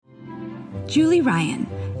Julie Ryan,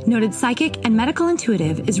 noted psychic and medical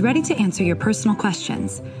intuitive, is ready to answer your personal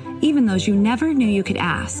questions, even those you never knew you could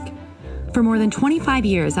ask. For more than 25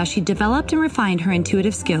 years, as she developed and refined her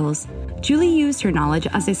intuitive skills, Julie used her knowledge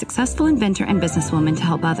as a successful inventor and businesswoman to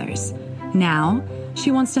help others. Now,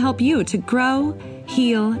 she wants to help you to grow,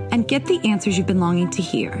 heal, and get the answers you've been longing to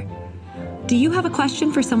hear. Do you have a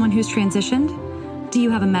question for someone who's transitioned? Do you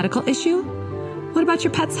have a medical issue? What about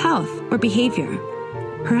your pet's health or behavior?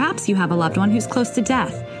 Perhaps you have a loved one who's close to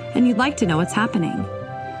death and you'd like to know what's happening.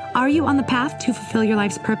 Are you on the path to fulfill your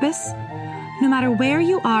life's purpose? No matter where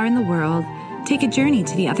you are in the world, take a journey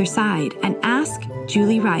to the other side and ask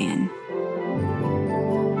Julie Ryan.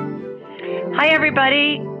 Hi,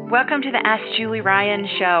 everybody. Welcome to the Ask Julie Ryan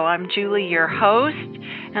show. I'm Julie, your host,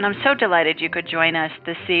 and I'm so delighted you could join us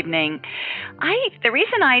this evening. The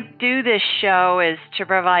reason I do this show is to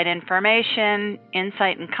provide information,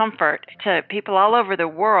 insight, and comfort to people all over the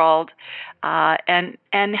world,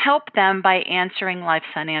 and help them by answering life's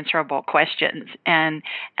unanswerable questions. And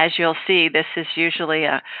as you'll see, this is usually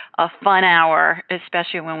a fun hour,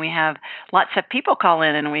 especially when we have lots of people call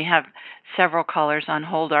in, and we have several callers on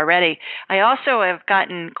hold already. I also have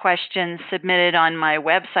gotten questions submitted on my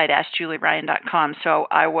website, AskJulieRyan.com, so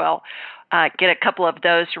I will get a couple of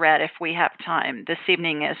those read if we have time this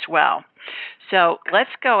evening as well. So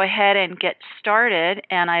let's go ahead and get started,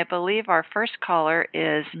 and I believe our first caller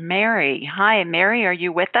is Mary. Hi, Mary, are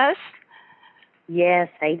you with us? Yes,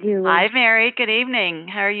 I do. Hi, Mary. Good evening.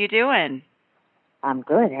 How are you doing? I'm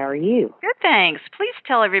good. How are you? Good, thanks. Please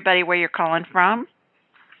tell everybody where you're calling from.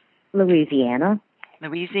 Louisiana.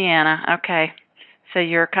 Louisiana, okay. So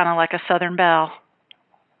you're kind of like a Southern belle.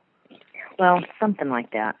 Well, something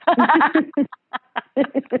like that.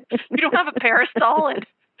 You don't have a parasol and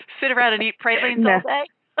sit around and eat pralines all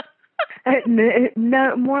day?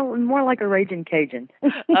 No, more like a raging Cajun.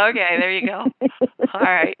 Okay, there you go. All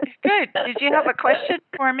right, good. Did you have a question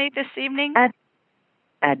for me this evening?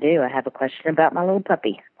 I do. I have a question about my little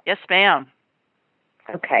puppy. Yes, ma'am.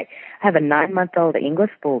 Okay. I have a 9-month-old English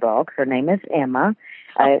bulldog. Her name is Emma.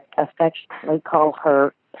 I affectionately call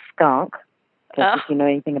her Skunk. Because if you know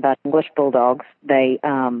anything about English bulldogs, they're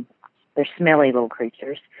smelly little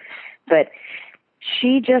creatures. But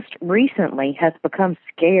she just recently has become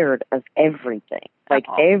scared of everything. Like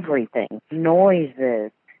everything.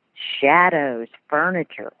 Noises, shadows,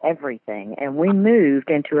 furniture, everything. And we moved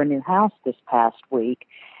into a new house this past week,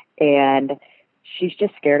 and she's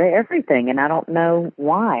just scared of everything, and I don't know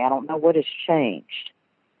why. I don't know what has changed.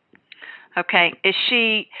 Okay.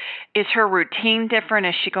 Is her routine different?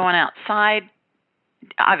 Is she going outside?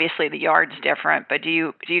 Obviously, the yard's different, but do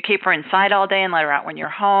you keep her inside all day and let her out when you're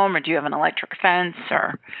home, or do you have an electric fence?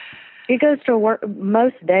 Or she goes to work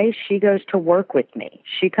most days. She goes to work with me.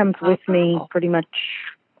 She comes with me pretty much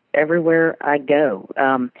everywhere I go.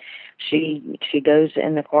 She goes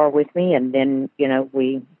in the car with me, and then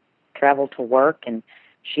we travel to work, and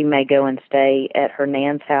she may go and stay at her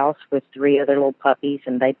nan's house with 3 other little puppies,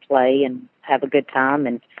 and they play and have a good time,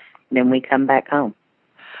 and then we come back home.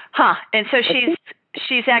 Huh. And so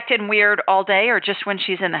she's acting weird all day, or just when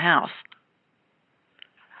she's in the house?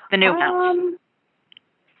 The new house?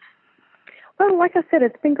 Well, like I said,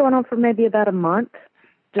 it's been going on for maybe about a month.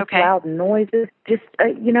 Just loud noises, just,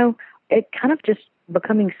 it kind of just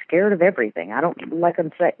becoming scared of everything. I don't,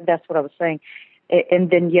 that's what I was saying. And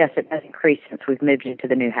then, yes, it has increased since we've moved into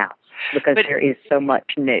the new house because there is so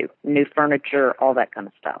much new furniture, all that kind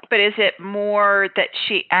of stuff. But is it more that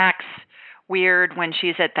she acts weird when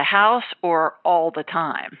she's at the house or all the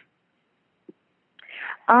time?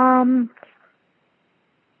 I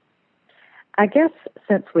guess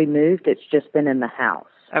since we moved, it's just been in the house.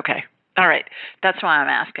 Okay. All right. That's why I'm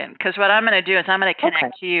asking. Because what I'm going to do is I'm going to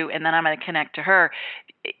connect to you, and then I'm going to connect to her.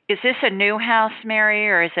 Is this a new house, Mary,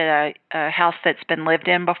 or is it a house that's been lived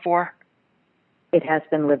in before? It has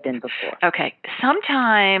been lived in before. Okay.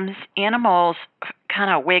 Sometimes animals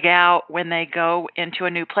kind of wig out when they go into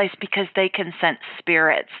a new place because they can sense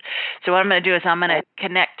spirits. So what I'm going to do is I'm going to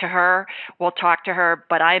connect to her. We'll talk to her,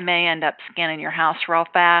 but I may end up scanning your house real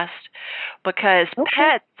fast because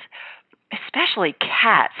pets, especially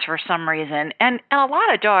cats for some reason, and a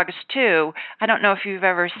lot of dogs too. I don't know if you've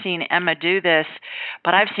ever seen Emma do this,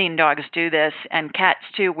 but I've seen dogs do this, and cats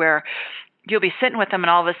too, where you'll be sitting with them and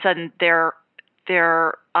all of a sudden their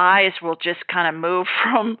eyes will just kind of move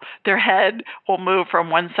from, their head will move from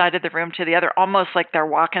one side of the room to the other, almost like they're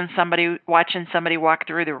watching somebody walk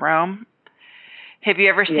through the room. Have you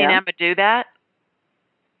ever seen Emma do that?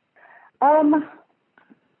 No,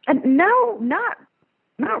 not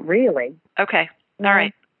really. Okay. All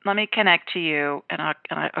right. let me connect to you, and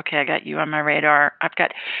okay, I got you on my radar.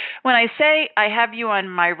 When I say I have you on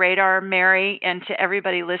my radar, Mary, and to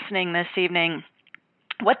everybody listening this evening,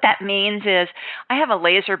 what that means is I have a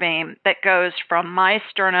laser beam that goes from my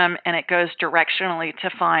sternum and it goes directionally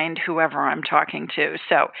to find whoever I'm talking to.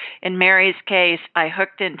 So in Mary's case, I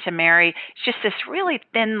hooked into Mary. It's just this really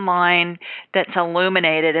thin line that's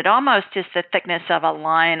illuminated. It almost is the thickness of a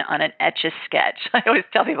line on an Etch-a-Sketch. I always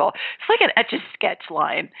tell people it's like an Etch-a-Sketch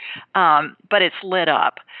line, but it's lit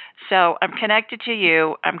up. So I'm connected to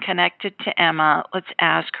you. I'm connected to Emma. Let's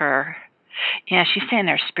ask her. Yeah, she's saying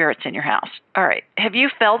there's spirits in your house. All right. Have you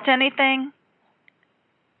felt anything?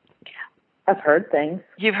 I've heard things.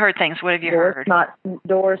 You've heard things. What have you heard?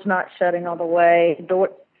 Doors not shutting all the way.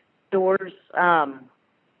 Doors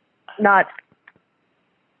not.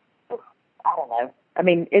 I don't know. I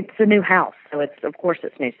mean, it's a new house, so of course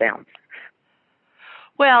it's new sounds.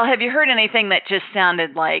 Well, have you heard anything that just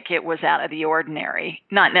sounded like it was out of the ordinary?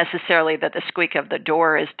 Not necessarily that the squeak of the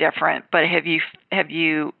door is different, but have you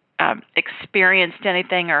experienced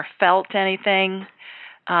anything or felt anything?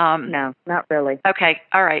 No, not really. Okay.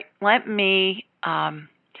 All right. Let's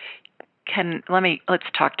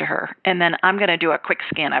talk to her, and then I'm going to do a quick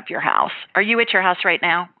scan of your house. Are you at your house right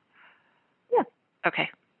now? Yeah. Okay.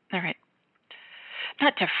 All right.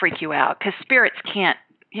 Not to freak you out, because spirits can't,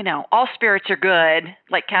 all spirits are good,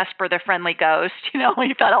 like Casper the Friendly Ghost. You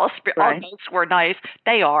thought all ghosts were nice.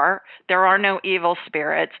 They are. There are no evil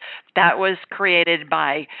spirits. That was created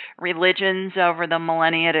by religions over the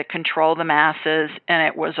millennia to control the masses, and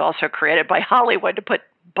it was also created by Hollywood to put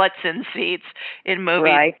butts in seats in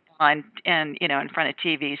movies in front of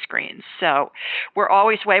TV screens. So we're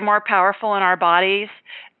always way more powerful in our bodies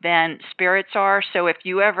than spirits are. So if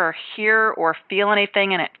you ever hear or feel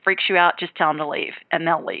anything and it freaks you out, just tell them to leave, and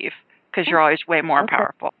they'll leave, because you're always way more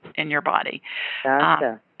powerful in your body.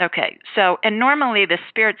 Gotcha. Okay. So, and normally the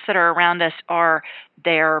spirits that are around us are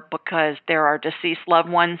there because there are deceased loved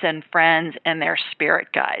ones and friends, and they're spirit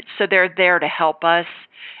guides. So they're there to help us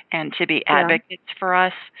and to be advocates for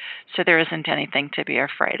us. So there isn't anything to be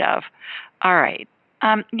afraid of. All right.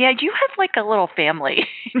 Yeah, you have like a little family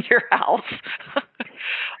in your house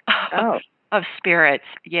of spirits.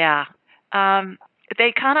 Yeah.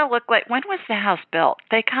 They kind of look like, when was the house built?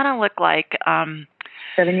 They kind of look like 7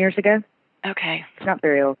 years ago. Okay. It's not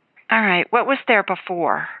very old. All right. What was there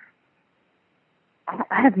before?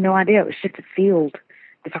 I have no idea. It was just a field,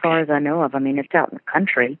 as far as I know of. I mean, it's out in the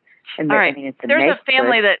country. And all right. I mean, it's there's a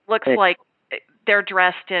family that looks like they're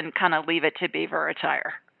dressed in kind of Leave It to Beaver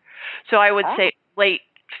attire. So I would say late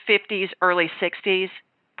 50s, early 60s,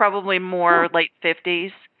 probably more late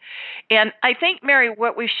 50s. And I think, Mary,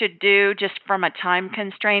 what we should do just from a time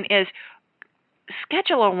constraint is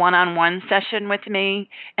schedule a one-on-one session with me.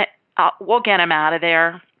 And we'll get them out of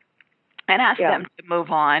there and ask them to move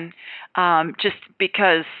on, just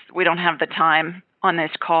because we don't have the time on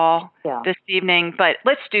this call this evening. But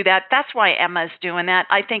let's do that. That's why Emma's doing that.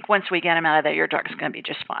 I think once we get them out of there, your dog's going to be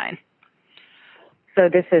just fine. So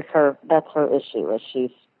that's her issue, is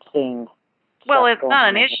she's seeing. Well, it's not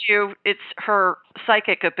an issue. It's her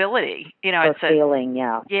psychic ability. Her feeling,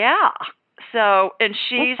 Yeah. So, and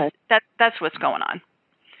she's, that's what's going on.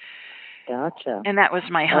 Gotcha. And that was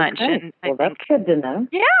my hunch. Okay. And that's good to know.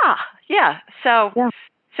 Yeah.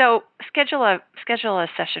 So schedule a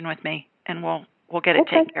session with me, and we'll get it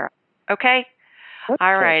taken care of. Okay?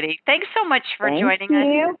 All righty. Thanks so much for joining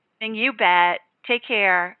us. You bet. Take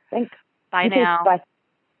care. Thanks. Bye now. Bye.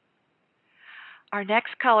 Our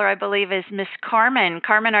next caller, I believe, is Miss Carmen.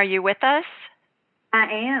 Carmen, are you with us? I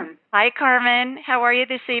am. Hi, Carmen. How are you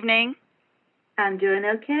this evening? I'm doing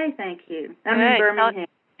okay, thank you. I'm in Birmingham.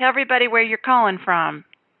 Tell everybody where you're calling from.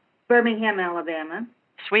 Birmingham, Alabama.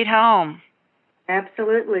 Sweet home.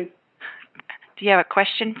 Absolutely. Do you have a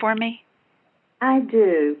question for me? I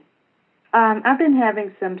do. I've been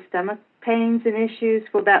having some stomach pains and issues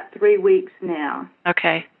for about 3 weeks now.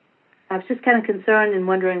 Okay. I was just kind of concerned and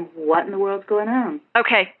wondering what in the world's going on.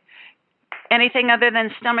 Okay. Anything other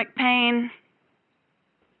than stomach pain?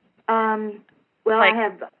 Well, like I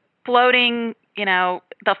have floating,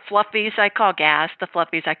 the fluffies I call gas. The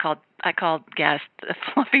fluffies I called gas. The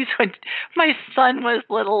fluffies when my son was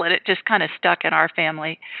little, and it just kind of stuck in our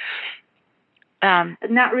family.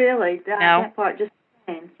 Not really. No. That part, just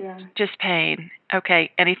pain. Yeah. Just pain.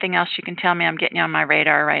 Okay. Anything else you can tell me? I'm getting you on my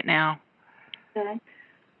radar right now. Okay.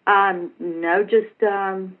 No, just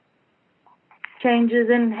changes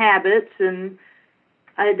in habits, and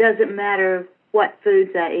it doesn't matter what foods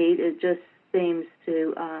I eat. It just seems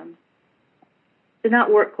to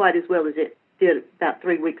not work quite as well as it did about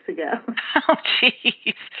 3 weeks ago. Oh,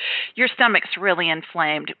 jeez. Your stomach's really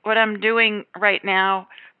inflamed. What I'm doing right now,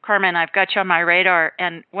 Carmen, I've got you on my radar,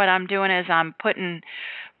 and what I'm doing is I'm putting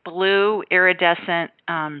blue iridescent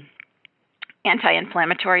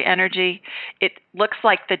anti-inflammatory energy. It looks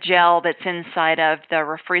like the gel that's inside of the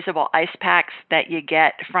refreezable ice packs that you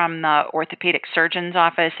get from the orthopedic surgeon's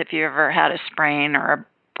office if you ever had a sprain or a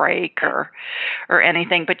break or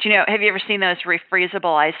anything. But have you ever seen those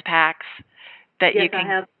refreezable ice packs that yes, you can? I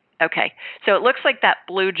have. Okay, so it looks like that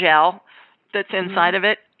blue gel that's inside of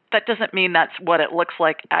it. That doesn't mean that's what it looks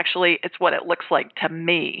like. Actually, it's what it looks like to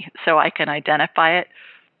me, so I can identify it.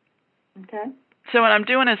 Okay. So what I'm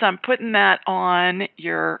doing is I'm putting that on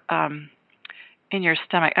your in your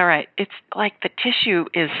stomach. All right, it's like the tissue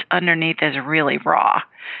is underneath is really raw.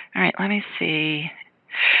 All right, let me see.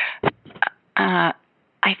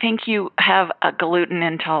 I think you have a gluten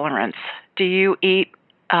intolerance. Do you eat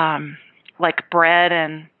like bread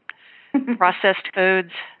and processed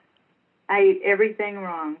foods? I eat everything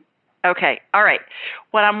wrong. Okay. All right.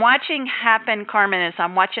 What I'm watching happen, Carmen, is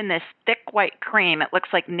I'm watching this thick white cream. It looks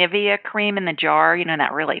like Nivea cream in the jar,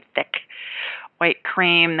 that really thick white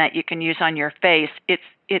cream that you can use on your face.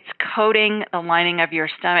 It's coating the lining of your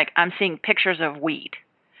stomach. I'm seeing pictures of wheat,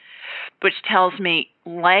 which tells me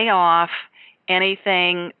lay off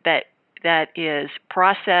anything that is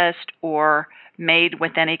processed or made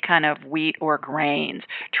with any kind of wheat or grains.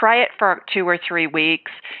 Try it for 2 or 3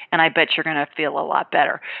 weeks, and I bet you're going to feel a lot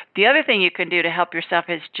better. The other thing you can do to help yourself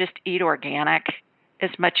is just eat organic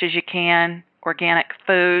as much as you can, organic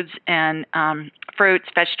foods and fruits,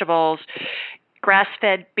 vegetables,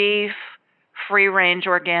 grass-fed beef, free-range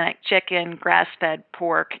organic chicken, grass-fed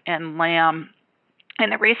pork, and lamb.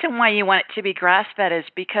 And the reason why you want it to be grass-fed is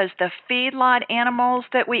because the feedlot animals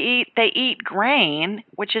that we eat, they eat grain,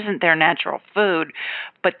 which isn't their natural food,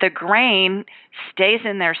 but the grain stays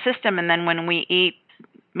in their system, and then when we eat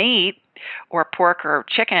meat or pork or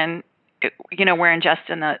chicken, we're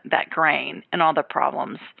ingesting that grain and all the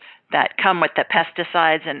problems that come with the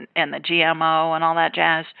pesticides and the GMO and all that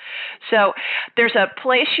jazz. So there's a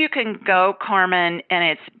place you can go, Carmen, and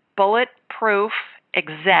it's Bulletproof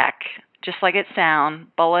Exec, just like it sounds,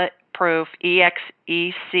 Bulletproof,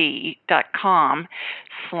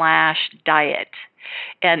 EXEC.com/diet.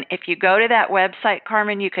 And if you go to that website,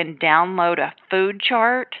 Carmen, you can download a food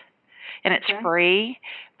chart, and it's free.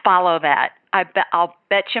 Follow that. I'll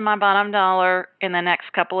bet you my bottom dollar in the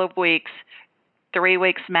next couple of weeks, 3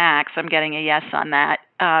 weeks max, I'm getting a yes on that.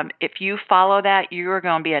 If you follow that, you're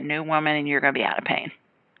going to be a new woman, and you're going to be out of pain.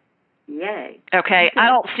 Yay. Okay, I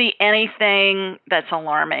don't see anything that's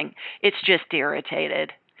alarming. It's just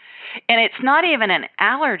irritated. And it's not even an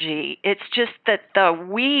allergy. It's just that the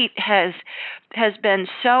wheat has been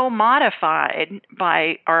so modified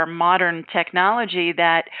by our modern technology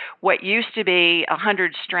that what used to be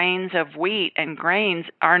 100 strains of wheat and grains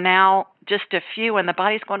are now just a few, and the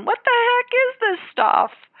body's going, what the heck is this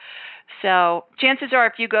stuff? So chances are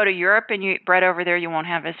if you go to Europe and you eat bread over there, you won't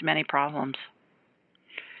have as many problems.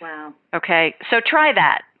 Wow. Okay, so try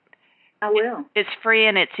that. I will. It's free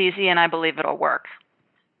and it's easy, and I believe it'll work.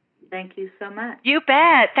 Thank you so much. You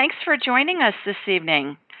bet. Thanks for joining us this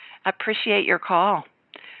evening. I appreciate your call.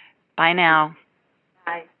 Bye now.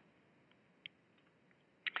 Bye.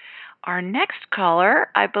 Our next caller,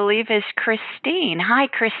 I believe, is Christine. Hi,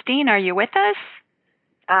 Christine. Are you with us?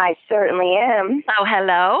 I certainly am. Oh,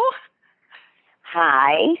 hello.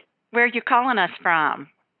 Hi. Where are you calling us from?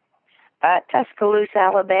 Tuscaloosa,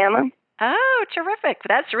 Alabama. Oh, terrific.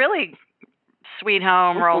 That's really sweet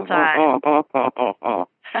home, roll tide.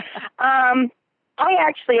 I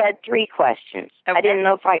actually had 3 questions. Okay. I didn't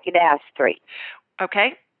know if I could ask 3.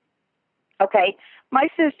 Okay. Okay. My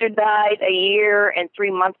sister died a year and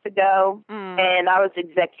 3 months ago, and I was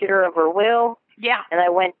executor of her will. Yeah. And I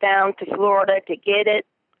went down to Florida to get it,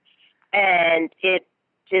 and it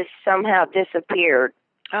just somehow disappeared.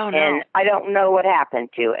 Oh, no. And I don't know what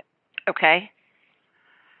happened to it. Okay.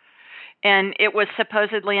 And it was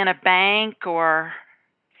supposedly in a bank or?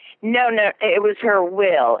 No, it was her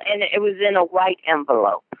will, and it was in a white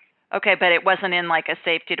envelope. Okay, but it wasn't in like a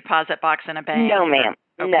safety deposit box in a bank? No, ma'am.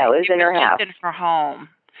 Okay. No, it was in her house. Just in her home.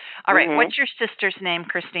 All right. What's your sister's name,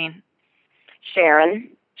 Christine?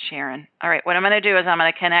 Sharon. Sharon. All right. What I'm going to do is I'm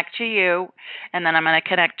going to connect to you, and then I'm going to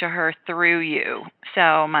connect to her through you.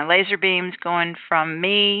 So my laser beam's going from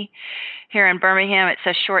me here in Birmingham. It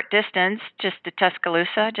says short distance, just to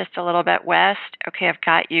Tuscaloosa, just a little bit west. Okay, I've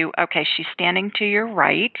got you. Okay, she's standing to your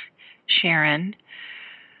right, Sharon.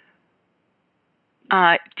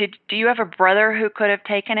 Do you have a brother who could have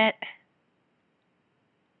taken it?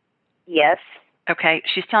 Yes. Okay.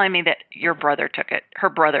 She's telling me that your brother took it. Her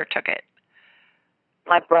brother took it.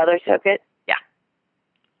 My brother took it? Yeah.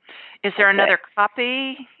 Is there another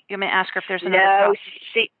copy? You may ask her if there's another copy.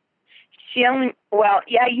 No, she only, well,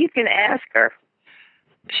 yeah, you can ask her.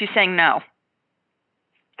 She's saying no.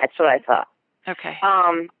 That's what I thought. Okay.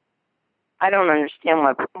 I don't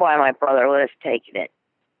understand why my brother would have taken it.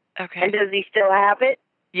 Okay. And does he still have it?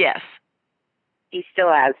 Yes. He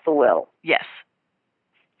still has the will. Yes.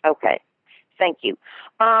 Okay. Thank you.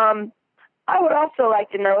 I would also like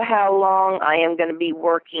to know how long I am going to be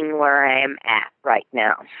working where I am at right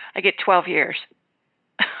now. I get 12 years.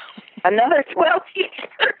 Another 12 years.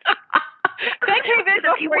 That came in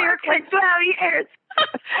before your question. 12 years.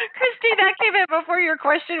 Christy, that came in before your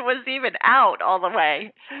question was even out all the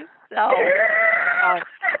way. So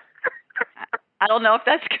I don't know if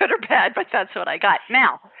that's good or bad, but that's what I got.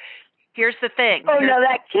 Now, here's the thing. Oh, no,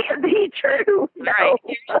 that can't be true. No. Right.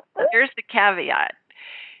 Here's the caveat.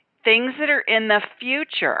 Things that are in the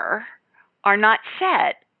future are not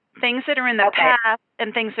set. Things that are in the past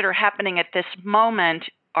and things that are happening at this moment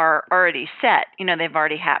are already set. You know, they've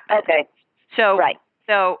already happened. Okay. So, right.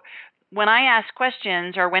 So when I ask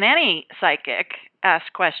questions, or when any psychic asks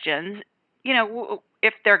questions, you know,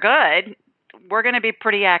 if they're good, we're going to be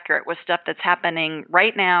pretty accurate with stuff that's happening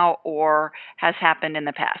right now or has happened in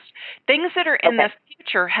the past. Things that are in the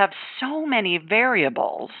future have so many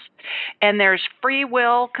variables, and there's free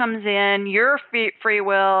will comes in, your free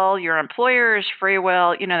will, your employer's free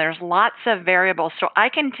will, you know, there's lots of variables. So I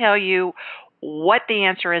can tell you what the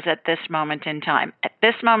answer is at this moment in time. At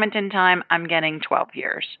this moment in time, I'm getting 12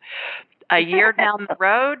 years. A year down the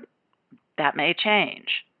road, that may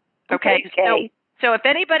change. Okay. So if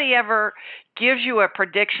anybody ever gives you a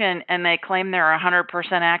prediction and they claim they're 100%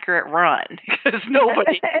 accurate, run, because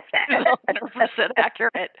nobody is 100%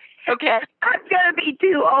 accurate. Okay. I'm going to be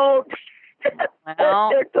too old.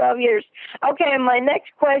 Well, 12 years. Okay, my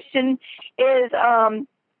next question is,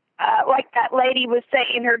 like that lady was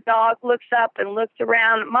saying, her dog looks up and looks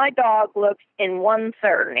around. My dog looks in one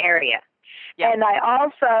certain area. Yep. And I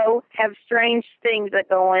also have strange things that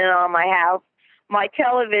go on my house. My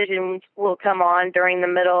television will come on during the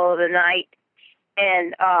middle of the night,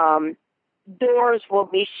 and doors will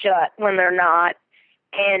be shut when they're not.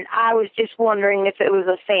 And I was just wondering if it was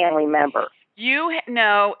a family member. You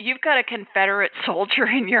know, you've got a Confederate soldier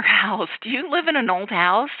in your house. Do you live in an old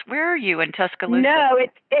house? Where are you, in Tuscaloosa? No,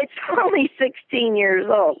 it's only 16 years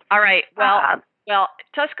old. All right. Well,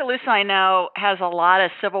 Tuscaloosa, I know, has a lot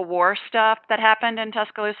of Civil War stuff that happened in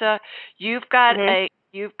Tuscaloosa. You've got a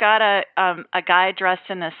guy dressed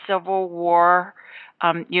in a Civil War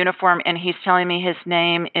uniform, and he's telling me his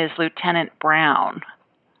name is Lieutenant Brown.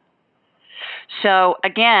 So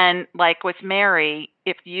again, like with Mary,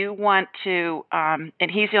 if you want to, and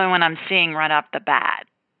he's the only one I'm seeing right off the bat.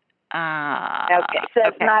 So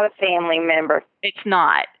it's not a family member. It's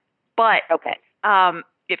not. But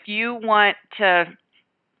if you want to,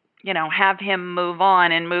 you know, have him move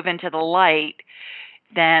on and move into the light,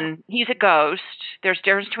 then he's a ghost. There's a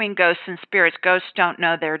difference between ghosts and spirits. Ghosts don't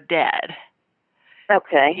know they're dead.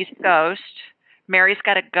 Okay. He's a ghost. Mary's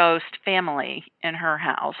got a ghost family in her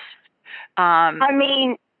house. I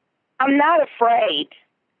mean, I'm not afraid.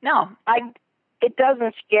 No. It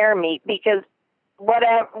doesn't scare me because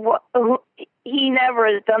he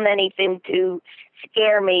never has done anything to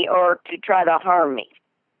scare me or to try to harm me.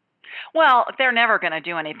 Well, they're never going to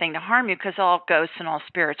do anything to harm you because all ghosts and all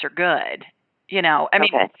spirits are good. You know, I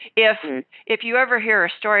mean, if you ever hear a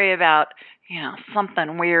story about, you know,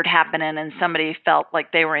 something weird happening and somebody felt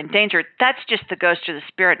like they were in danger, that's just the ghost or the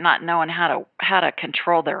spirit not knowing how to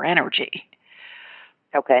control their energy.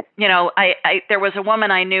 Okay. You know, there was a woman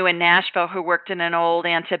I knew in Nashville who worked in an old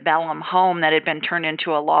antebellum home that had been turned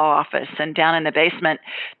into a law office, and down in the basement,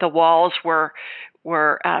 the walls were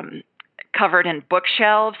covered in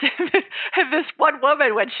bookshelves. And this one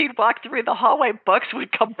woman, when she'd walk through the hallway, books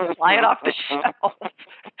would come flying off the shelf.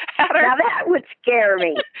 Now that would scare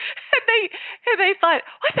me. And they thought,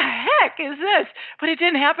 what the heck is this? But it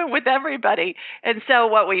didn't happen with everybody. And so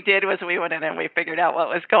what we did was we went in and we figured out what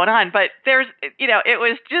was going on. But it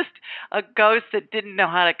was just a ghost that didn't know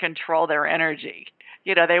how to control their energy.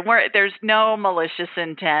 You know, there's no malicious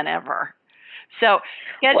intent ever. So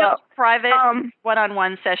schedule a private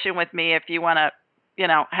one-on-one session with me if you want to, you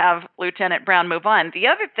know, have Lieutenant Brown move on. The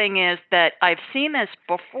other thing is that I've seen this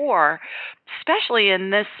before, especially in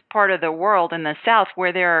this part of the world in the South,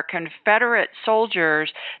 where there are Confederate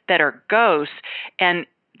soldiers that are ghosts, and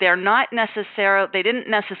they didn't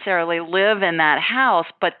necessarily live in that house,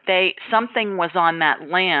 but something was on that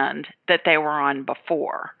land that they were on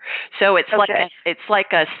before. So it's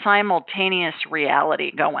like a simultaneous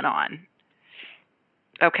reality going on.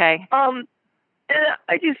 Okay. And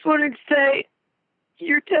I just wanted to say,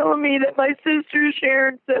 you're telling me that my sister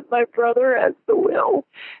Sharon said my brother has the will.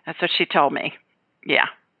 That's what she told me. Yeah.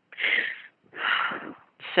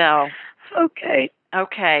 So. Okay.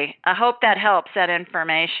 I hope that helps, that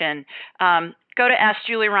information. Go to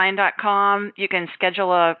AskJulieRyan.com. You can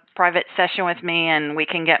schedule a private session with me, and we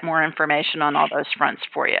can get more information on all those fronts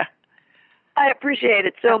for you. I appreciate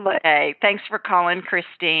it so much. Okay. Thanks for calling,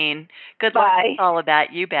 Christine. Good luck with all of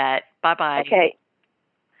that. You bet. Bye-bye. Okay.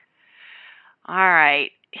 All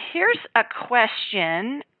right. Here's a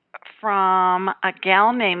question from a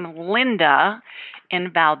gal named Linda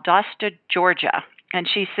in Valdosta, Georgia. And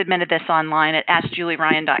she submitted this online at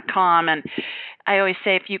AskJulieRyan.com. And I always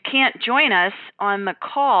say, if you can't join us on the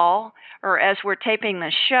call or as we're taping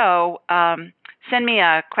the show, send me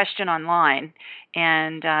a question online,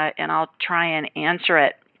 and I'll try and answer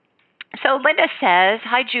it. So Linda says,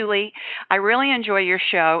 "Hi, Julie. I really enjoy your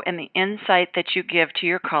show and the insight that you give to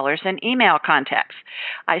your callers and email contacts.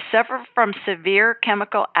 I suffer from severe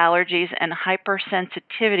chemical allergies and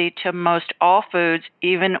hypersensitivity to most all foods,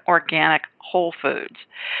 even organic whole foods.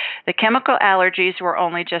 The chemical allergies were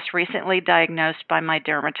only just recently diagnosed by my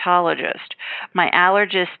dermatologist. My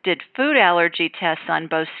allergist did food allergy tests on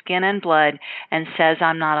both skin and blood and says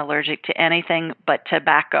I'm not allergic to anything but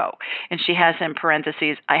tobacco." And she has in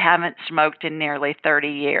parentheses, "I haven't smoked in nearly 30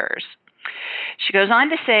 years. She goes on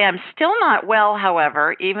to say, "I'm still not well,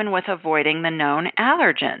 however, even with avoiding the known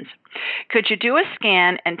allergens. Could you do a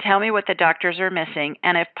scan and tell me what the doctors are missing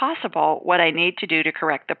and, if possible, what I need to do to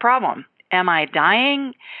correct the problem? Am I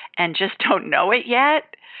dying and just don't know it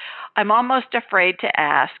yet? I'm almost afraid to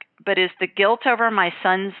ask, but is the guilt over my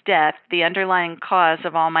son's death the underlying cause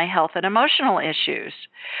of all my health and emotional issues?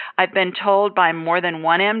 I've been told by more than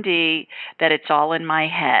one MD that it's all in my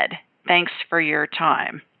head. Thanks for your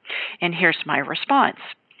time." And here's my response.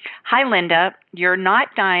 "Hi, Linda. You're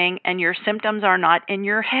not dying and your symptoms are not in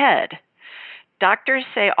your head. Doctors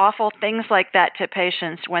say awful things like that to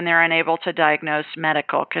patients when they're unable to diagnose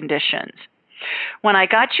medical conditions. When I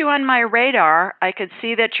got you on my radar, I could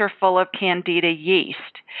see that you're full of Candida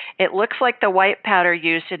yeast. It looks like the white powder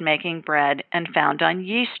used in making bread and found on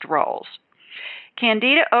yeast rolls.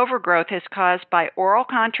 Candida overgrowth is caused by oral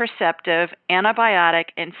contraceptive, antibiotic,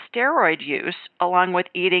 and steroid use, along with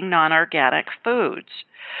eating non-organic foods.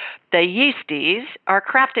 The yeasties are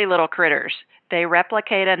crafty little critters. They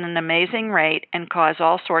replicate at an amazing rate and cause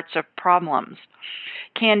all sorts of problems.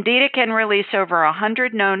 Candida can release over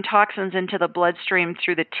 100 known toxins into the bloodstream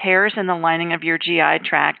through the tears in the lining of your GI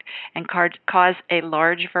tract and cause a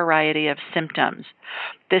large variety of symptoms.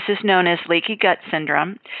 This is known as leaky gut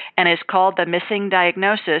syndrome and is called the missing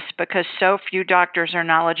diagnosis because so few doctors are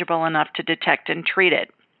knowledgeable enough to detect and treat it.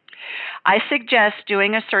 I suggest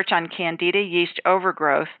doing a search on Candida yeast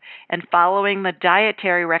overgrowth and following the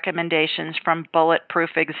dietary recommendations from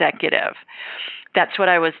Bulletproof Executive." That's what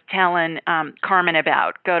I was telling Carmen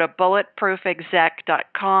about. Go to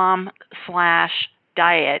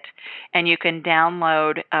bulletproofexec.com/diet, and you can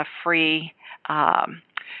download a free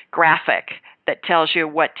graphic that tells you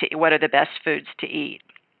what are the best foods to eat.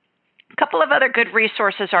 A couple of other good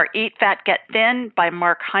resources are Eat Fat, Get Thin by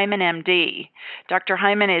Mark Hyman, MD. Dr.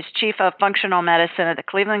 Hyman is chief of functional medicine at the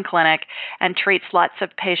Cleveland Clinic and treats lots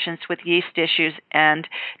of patients with yeast issues. And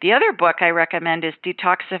the other book I recommend is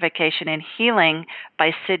Detoxification and Healing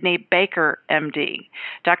by Sidney Baker, MD.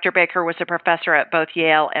 Dr. Baker was a professor at both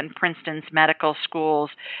Yale and Princeton's medical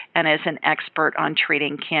schools and is an expert on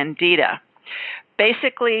treating Candida.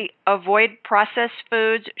 Basically, avoid processed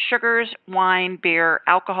foods, sugars, wine, beer,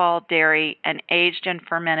 alcohol, dairy, and aged and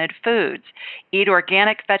fermented foods. Eat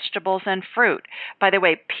organic vegetables and fruit. By the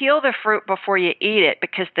way, peel the fruit before you eat it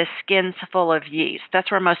because the skin's full of yeast.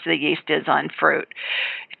 That's where most of the yeast is on fruit.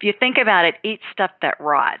 If you think about it, eat stuff that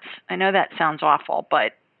rots. I know that sounds awful,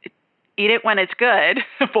 but eat it when it's good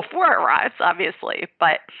before it rots, obviously.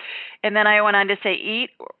 And then I went on to say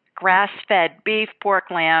eat grass-fed beef,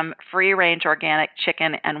 pork, lamb, free-range organic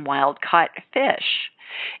chicken, and wild-caught fish.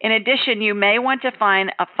 In addition, you may want to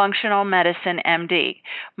find a functional medicine MD.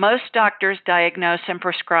 Most doctors diagnose and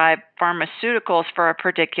prescribe pharmaceuticals for a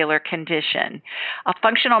particular condition. A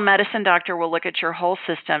functional medicine doctor will look at your whole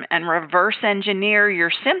system and reverse engineer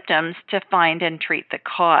your symptoms to find and treat the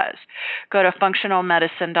cause. Go to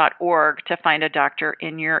functionalmedicine.org to find a doctor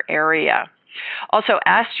in your area. Also,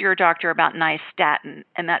 ask your doctor about nystatin,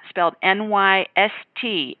 and that's spelled Nystatin.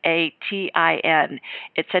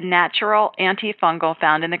 It's a natural antifungal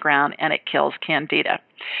found in the ground, and it kills candida.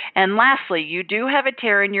 And lastly, you do have a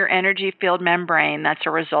tear in your energy field membrane that's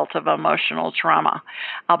a result of emotional trauma.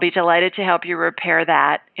 I'll be delighted to help you repair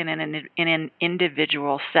that in an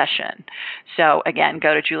individual session. So again,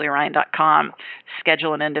 go to julieryan.com,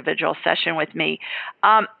 schedule an individual session with me.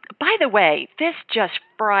 By the way, this just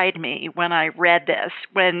fried me when I read this,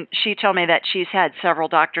 when she told me that she's had several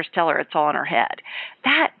doctors tell her it's all in her head.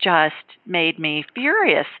 That just made me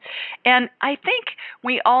furious. And I think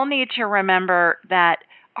we all need to remember that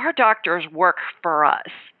our doctors work for us,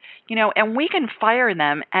 and we can fire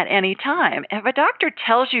them at any time. If a doctor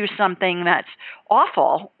tells you something that's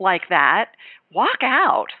awful like that, walk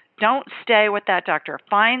out. Don't stay with that doctor.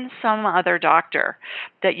 Find some other doctor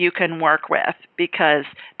that you can work with, because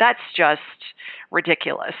that's just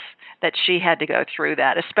ridiculous that she had to go through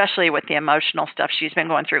that, especially with the emotional stuff she's been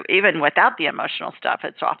going through. Even without the emotional stuff,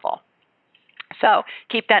 it's awful. So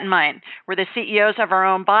keep that in mind. We're the CEOs of our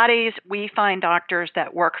own bodies. We find doctors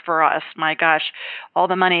that work for us. My gosh, all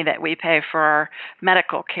the money that we pay for our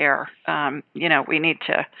medical care, we need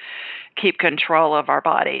to keep control of our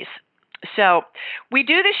bodies. So we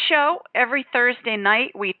do this show every Thursday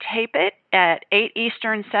night. We tape it at 8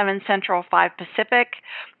 Eastern, 7 Central, 5 Pacific.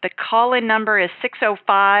 The call-in number is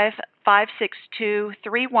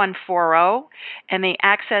 605-562-3140, and the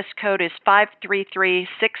access code is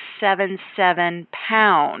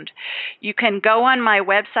 533-677#. You can go on my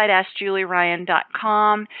website,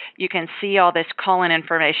 AskJulieRyan.com. You can see all this call-in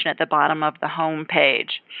information at the bottom of the home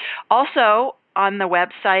page. Also, on the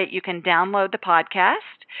website, you can download the podcast.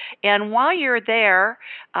 And while you're there,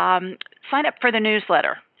 sign up for the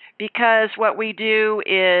newsletter, because what we do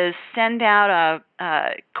is send out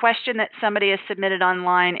a question that somebody has submitted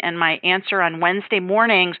online and my answer on Wednesday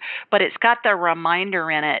mornings, but it's got the reminder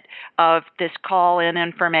in it of this call-in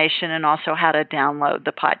information and also how to download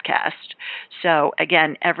the podcast. So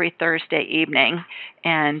again, every Thursday evening.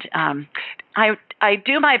 And I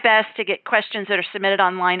do my best to get questions that are submitted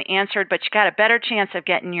online answered, but you got a better chance of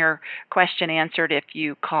getting your question answered if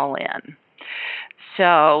you call in.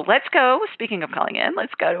 So let's go. Speaking of calling in,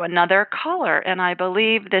 let's go to another caller, and I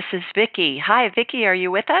believe this is Vicki. Hi, Vicki. Are you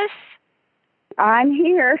with us? I'm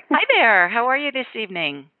here. Hi there. How are you this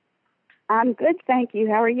evening? I'm good, thank you.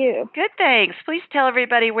 How are you? Good, thanks. Please tell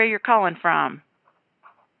everybody where you're calling from.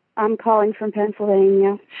 I'm calling from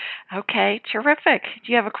Pennsylvania. Okay, terrific.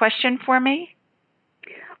 Do you have a question for me?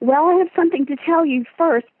 Well, I have something to tell you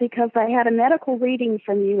first, because I had a medical reading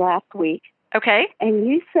from you last week. Okay. And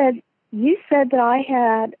you said that I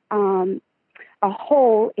had a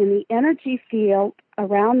hole in the energy field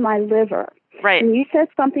around my liver. Right. And you said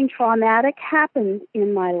something traumatic happened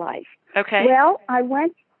in my life. Okay. Well,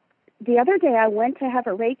 the other day I went to have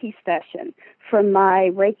a Reiki session from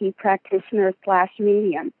my Reiki practitioner /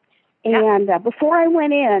 medium. And before I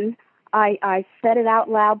went in, I said it out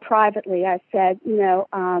loud privately. I said,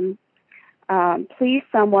 please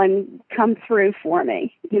someone come through for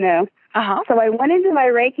me, Uh-huh. So I went into my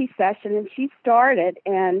Reiki session, and she started,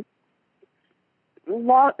 and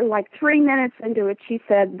like 3 minutes into it, she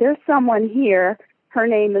said, there's someone here. Her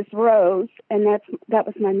name is Rose, and that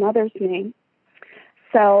was my mother's name.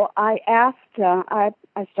 So I asked, I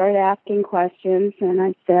started asking questions, and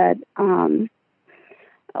I said,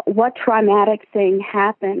 what traumatic thing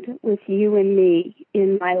happened with you and me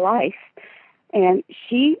in my life? And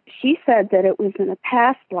she said that it was in a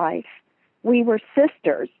past life. We were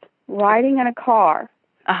sisters riding in a car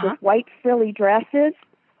with white frilly dresses,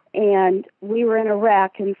 and we were in a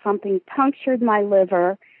wreck, and something punctured my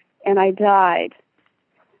liver, and I died.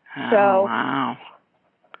 Oh, wow.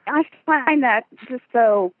 I find that just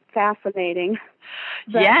so fascinating.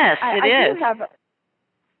 But yes, it is.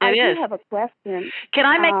 I do have a question. Can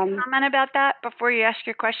I make a comment about that before you ask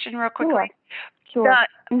your question real quickly? Sure.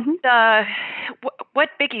 What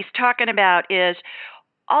Vicki's talking about is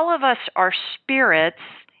all of us are spirits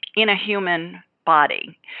in a human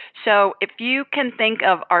body. So if you can think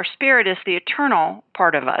of our spirit as the eternal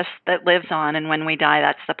part of us that lives on, and when we die,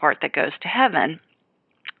 that's the part that goes to heaven.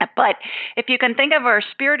 But if you can think of our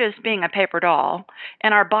spirit as being a paper doll,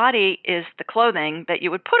 and our body is the clothing that you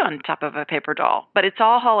would put on top of a paper doll, but it's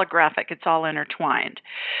all holographic, it's all intertwined.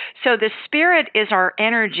 So the spirit is our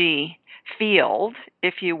energy field,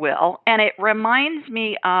 if you will, and it reminds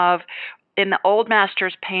me of in the old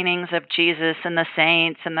masters' paintings of Jesus and the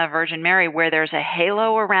saints and the Virgin Mary, where there's a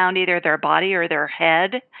halo around either their body or their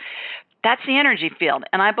head. That's the energy field.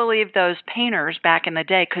 And I believe those painters back in the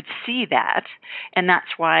day could see that, and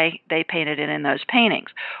that's why they painted it in those paintings.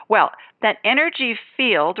 Well, that energy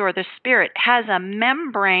field or the spirit has a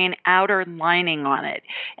membrane outer lining on it,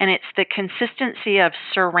 and it's the consistency of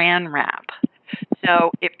saran wrap.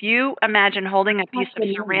 So if you imagine holding a piece of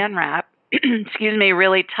saran wrap, excuse me,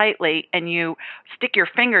 really tightly, and you stick your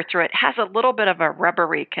finger through it, it has a little bit of a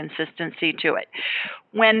rubbery consistency to it.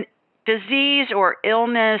 When disease or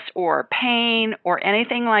illness or pain or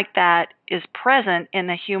anything like that is present in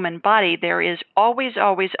the human body, there is always,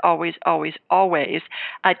 always, always, always, always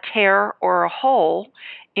a tear or a hole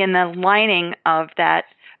in the lining of that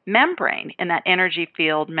membrane, in that energy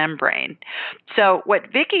field membrane. So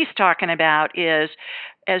what Vicki's talking about is,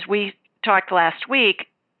 as we talked last week,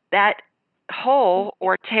 that hole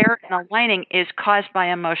or tear in the lining is caused by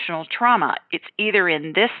emotional trauma. It's either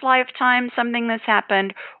in this lifetime, something that's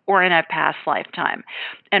happened, or in a past lifetime.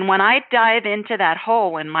 And when I dive into that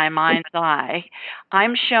hole in my mind's eye,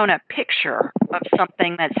 I'm shown a picture of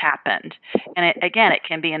something that's happened. And it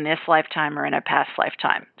can be in this lifetime or in a past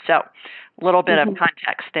lifetime. So a little bit of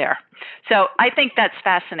context there. So I think that's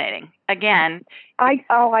fascinating. Again, I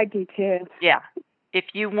do too. Yeah. If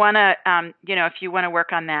you want to, if you want to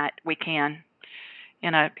work on that, we can.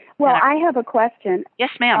 I have a question. Yes,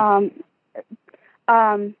 ma'am.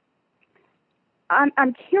 I'm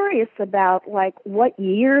curious about what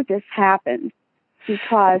year this happened,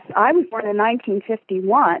 because I was born in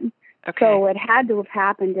 1951, so it had to have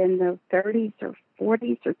happened in the 30s or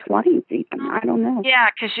 40s or 20s even. I don't know. Yeah,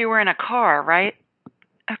 because you were in a car, right?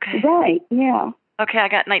 Okay. Right. Yeah. Okay, I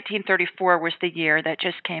got 1934 was the year that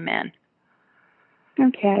just came in.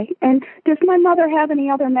 Okay. And does my mother have any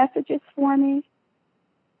other messages for me?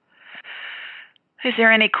 Is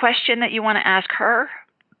there any question that you want to ask her?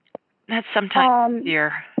 That's sometimes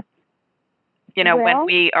easier. When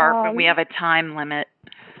we have a time limit.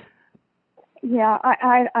 Yeah,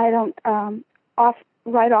 I don't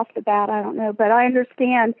right off the bat, I don't know, but I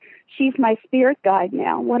understand she's my spirit guide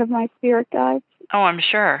now. One of my spirit guides. Oh, I'm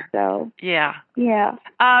sure. So yeah.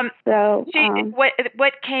 What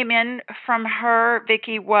came in from her,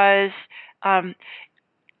 Vicki, was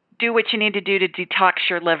do what you need to do to detox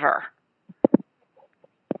your liver.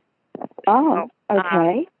 Oh,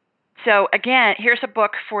 okay. So again, here's a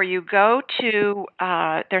book for you. Go to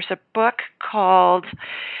there's a book called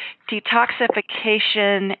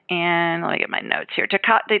Detoxification and let me get my notes here.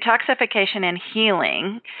 Detoxification and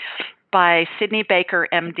Healing by Sidney Baker,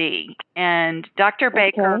 MD. And Dr.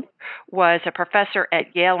 Baker was a professor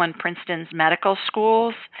at Yale and Princeton's medical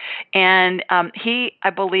schools. And he, I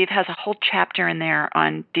believe, has a whole chapter in there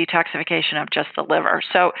on detoxification of just the liver.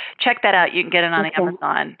 So check that out. You can get it on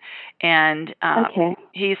Amazon. And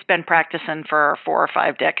he's been practicing for 4 or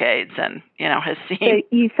 5 decades and, has seen. So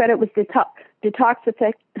you said it was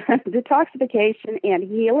detoxification and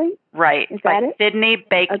healing? Right. Is that it? Sidney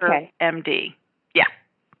Baker, MD. Yeah.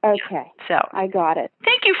 Okay. So I got it.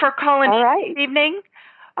 Thank you for calling this evening.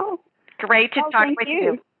 Oh, great to talk with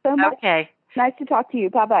you. So much. Okay. Nice to talk to you.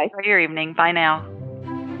 Bye-bye. Enjoy your evening. Bye now.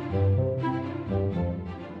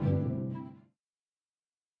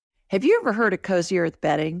 Have you ever heard of Cozy Earth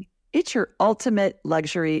bedding? It's your ultimate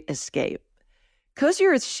luxury escape. Cozy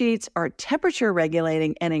Earth sheets are temperature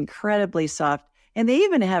regulating and incredibly soft, and they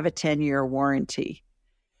even have a 10-year warranty.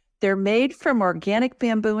 They're made from organic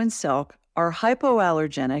bamboo and silk, are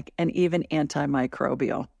hypoallergenic, and even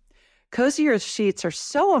antimicrobial. Cozy Earth sheets are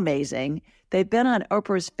so amazing, they've been on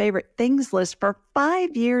Oprah's favorite things list for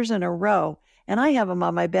 5 years in a row, and I have them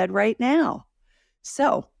on my bed right now.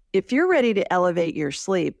 So, if you're ready to elevate your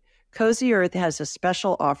sleep, Cozy Earth has a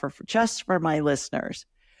special offer just for my listeners.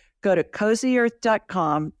 Go to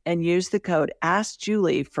CozyEarth.com and use the code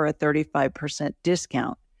AskJulie for a 35%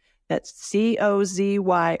 discount. That's COZY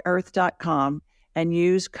Earth.com and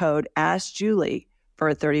use code AskJulie for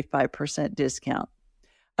a 35% discount.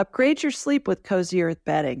 Upgrade your sleep with Cozy Earth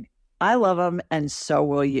bedding. I love them, and so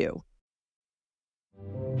will you.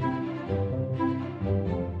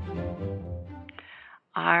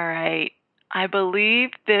 All right. I believe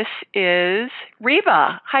this is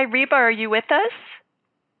Reba. Hi, Reba. Are you with us?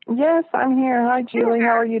 Yes, I'm here. Hi, Julie.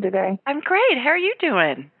 How are you today? I'm great. How are you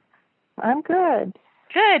doing? I'm good.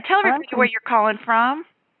 Good. Tell everybody where you're calling from.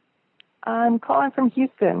 I'm calling from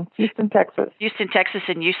Houston, Texas. Houston, Texas,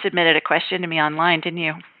 and you submitted a question to me online, didn't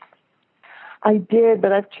you? I did,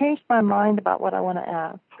 but I've changed my mind about what I want to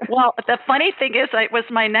ask. Well, the funny thing is, it was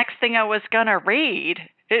my next thing I was going to read.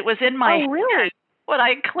 It was in my head when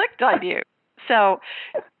I clicked on you. So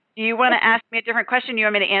do you want to ask me a different question? You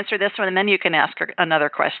want me to answer this one, and then you can ask another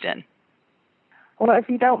question? Well, if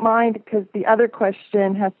you don't mind, because the other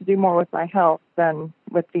question has to do more with my health than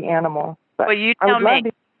with the animal. But well, you tell me.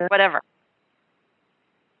 Whatever.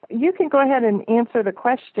 You can go ahead and answer the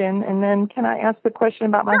question, and then can I ask the question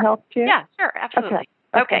about my health too? Yeah, sure, absolutely.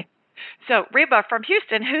 Okay. So Reba from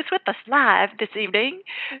Houston, who's with us live this evening,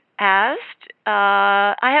 asked,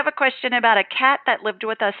 I have a question about a cat that lived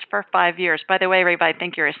with us for 5 years. By the way, Reba, I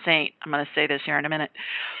think you're a saint. I'm going to say this here in a minute.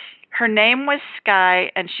 Her name was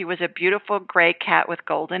Sky, and she was a beautiful gray cat with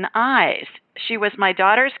golden eyes. She was my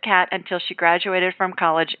daughter's cat until she graduated from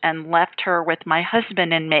college and left her with my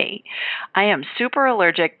husband and me. I am super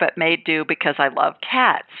allergic but made do because I love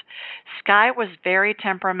cats. Sky was very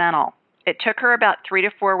temperamental. It took her about 3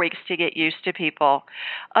 to 4 weeks to get used to people.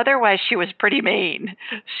 Otherwise, she was pretty mean.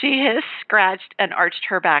 She hissed, scratched, and arched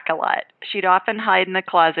her back a lot. She'd often hide in the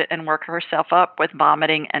closet and work herself up with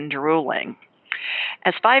vomiting and drooling.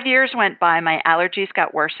 As 5 years went by, my allergies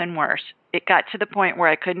got worse and worse. It got to the point where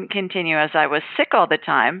I couldn't continue as I was sick all the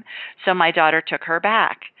time, so my daughter took her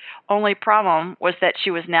back. Only problem was that she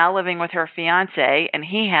was now living with her fiancé, and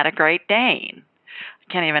he had a Great Dane.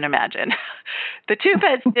 I can't even imagine. The two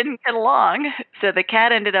pets didn't get along, so the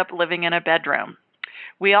cat ended up living in a bedroom.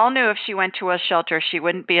 We all knew if she went to a shelter, she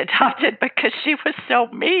wouldn't be adopted because she was so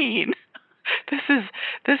mean.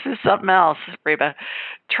 This is something else, Reba.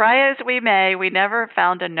 Try as we may, we never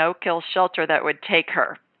found a no-kill shelter that would take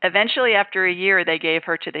her. Eventually, after a year, they gave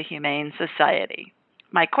her to the Humane Society.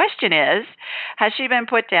 My question is, has she been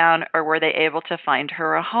put down or were they able to find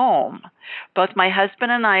her a home? Both my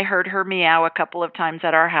husband and I heard her meow a couple of times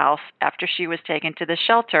at our house after she was taken to the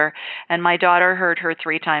shelter, and my daughter heard her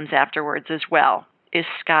 3 times afterwards as well. Is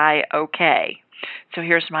Sky okay? So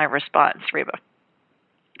here's my response, Reba.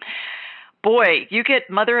 Boy, you get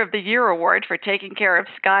Mother of the Year award for taking care of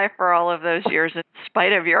Sky for all of those years in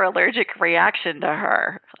spite of your allergic reaction to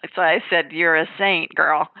her. So I said, you're a saint,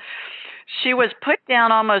 girl. She was put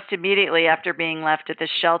down almost immediately after being left at the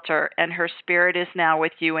shelter, and her spirit is now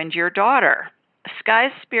with you and your daughter.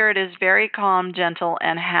 Sky's spirit is very calm, gentle,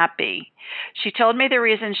 and happy. She told me the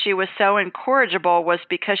reason she was so incorrigible was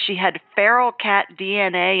because she had feral cat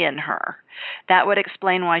DNA in her. That would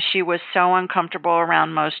explain why she was so uncomfortable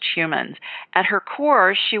around most humans. At her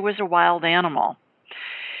core, she was a wild animal.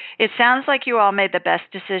 It sounds like you all made the best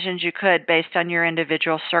decisions you could based on your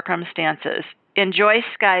individual circumstances. Enjoy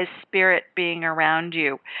Sky's spirit being around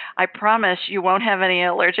you. I promise you won't have any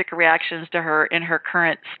allergic reactions to her in her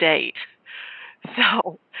current state.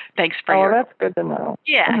 So, thanks for your... Oh, that's good to know.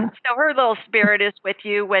 Yeah, so her little spirit is with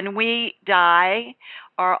you. When we die,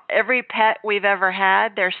 every pet we've ever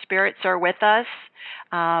had, their spirits are with us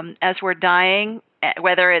as we're dying,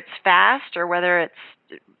 whether it's fast or whether it's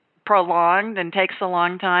prolonged and takes a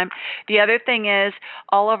long time. The other thing is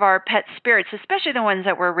all of our pet spirits, especially the ones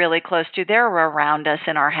that we're really close to, they're around us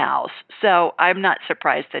in our house. So I'm not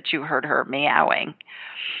surprised that you heard her meowing.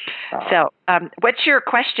 So what's your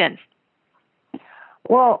question?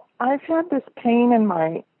 Well, I've had this pain in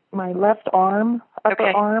my left arm, upper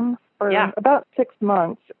arm, for about 6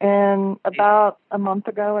 months. And about a month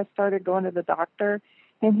ago, I started going to the doctor,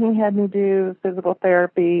 and he had me do physical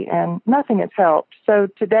therapy, and nothing has helped. So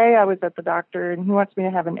today I was at the doctor, and he wants me to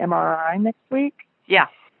have an MRI next week. Yeah.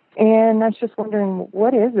 And I was just wondering,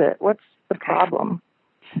 what is it? What's the problem?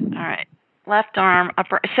 All right. Left arm,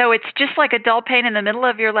 upper. So it's just like a dull pain in the middle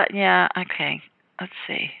of your left. Yeah. Okay. Let's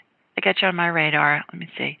see. I got you on my radar. Let me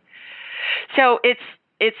see. So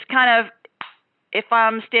it's kind of, if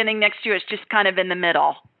I'm standing next to you, it's just kind of in the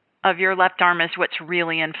middle of your left arm is what's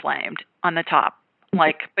really inflamed on the top,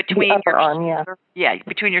 like between your arm, shoulder,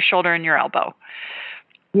 between your shoulder and your elbow.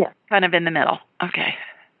 Yeah, kind of in the middle. Okay.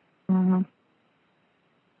 Mhm.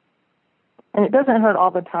 And it doesn't hurt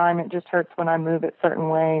all the time. It just hurts when I move it certain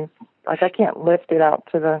ways. Like I can't lift it out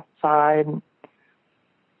to the side.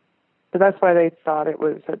 So that's why they thought it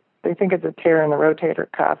was they think it's a tear in the rotator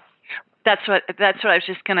cuff. That's what I was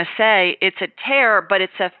just going to say. It's a tear, but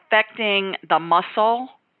it's affecting the muscle.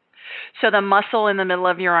 So the muscle in the middle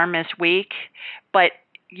of your arm is weak, but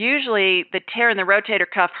usually the tear in the rotator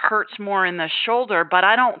cuff hurts more in the shoulder, but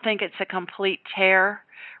I don't think it's a complete tear,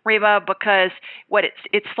 Reba, because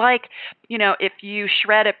it's like, if you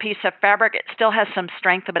shred a piece of fabric, it still has some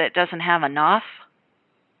strength, but it doesn't have enough.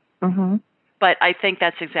 Mm-hmm. But I think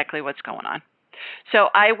that's exactly what's going on. So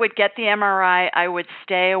I would get the MRI. I would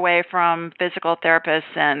stay away from physical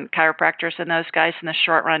therapists and chiropractors and those guys in the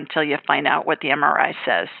short run until you find out what the MRI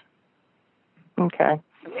says. Okay.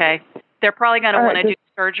 Okay. They're probably going to want to do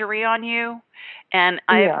surgery on you. And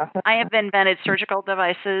I have invented surgical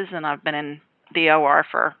devices, and I've been in the OR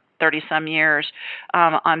for 30-some years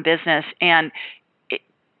on business. And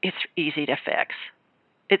it's easy to fix.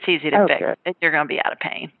 It's easy to fix. Good. You're going to be out of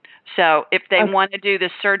pain. So if they want to do the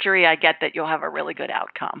surgery, I get that you'll have a really good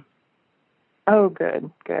outcome. Oh, good.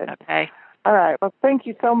 Okay. All right. Well, thank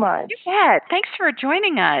you so much. You bet. Thanks for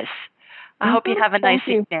joining us. I hope you have a nice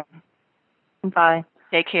evening. Bye.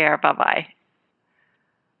 Take care. Bye-bye.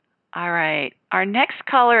 All right. Our next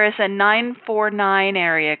caller is a 949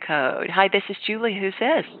 area code. Hi, this is Julie. Who's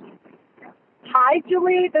this? Hi,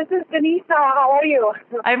 Julie. This is Denisa. How are you?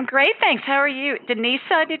 I'm great, thanks. How are you?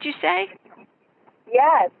 Denisa, did you say?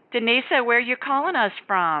 Yes. Denisa, where are you calling us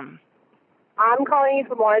from? I'm calling you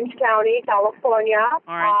from Orange County, California.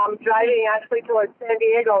 I'm driving actually towards San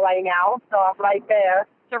Diego right now, so I'm right there.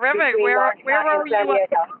 So, Reverend, where are you?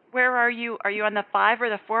 Where are you? Are you on the 5 or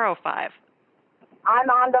the 405? I'm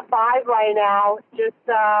on the 5 right now, just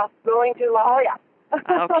going to La Jolla.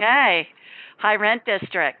 Okay. High rent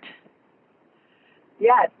district.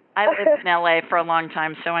 Yes. I lived in LA for a long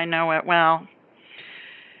time, so I know it well.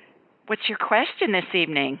 What's your question this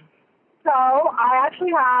evening? So I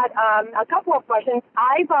actually had a couple of questions.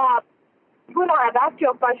 I've asked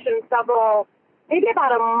you a question maybe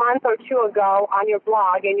about a month or two ago on your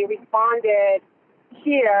blog, and you responded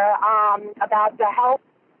here about the health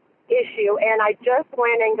issue. And I just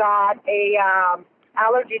went and got a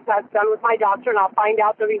allergy test done with my doctor, and I'll find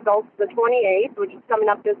out the results the 28th, which is coming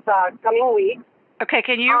up this coming week. Okay,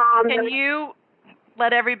 can you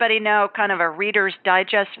let everybody know kind of a Reader's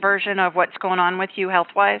Digest version of what's going on with you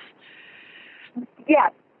health-wise?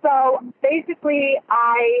 Yes. So basically,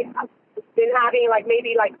 I've been having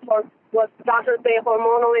what doctors say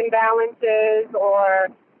hormonal imbalances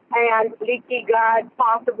and leaky gut,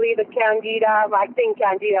 possibly the candida. I think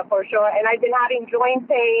candida for sure. And I've been having joint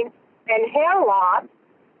pain and hair loss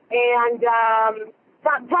and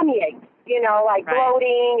tummy aches,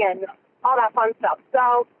 bloating and all that fun stuff.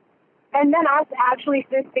 So, and then actually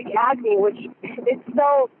cystic acne, which it's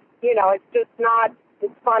so, it's just not,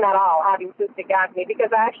 it's fun at all having cystic acne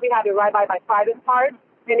because I actually have it right by my private part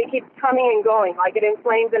and it keeps coming and going. Like it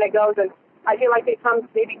inflames and it goes, and I feel like it comes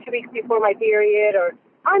maybe 2 weeks before my period, or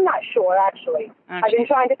I'm not sure actually. Okay. I've been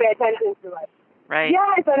trying to pay attention to it. Right.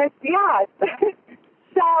 Yes, and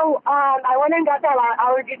So I went and got that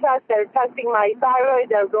allergy test. They're testing my thyroid.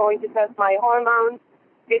 They're going to test my hormones.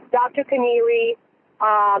 It's Dr. Keneally,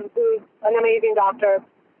 who's an amazing doctor,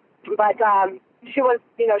 but she was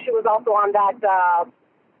also on that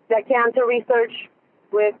cancer research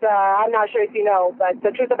with I'm not sure if you know, but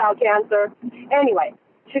The Truth About Cancer. Anyway,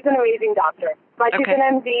 she's an amazing doctor, but she's an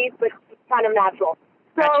MD, but she's kind of natural.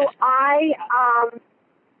 So gotcha.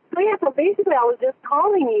 So basically, I was just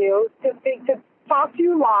calling you to talk to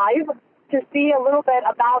you live to see a little bit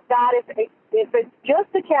about that. If it's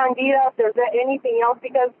just the candida, if there's anything else,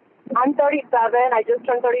 because I'm 37, I just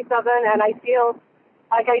turned 37, and I feel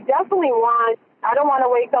like I definitely I don't want to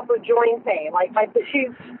wake up with joint pain. Like her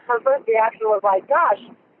first reaction was like, gosh,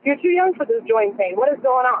 you're too young for this joint pain. What is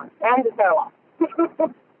going on? And the hair loss.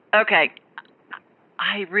 Okay.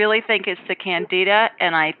 I really think it's the candida,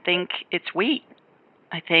 and I think it's wheat.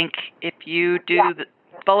 I think if you do the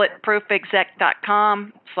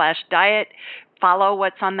bulletproofexec.com/diet, follow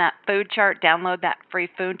what's on that food chart, download that free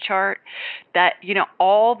food chart, that,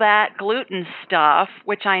 all that gluten stuff,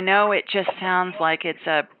 which I know it just sounds like it's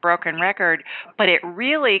a broken record, but it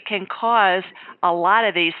really can cause a lot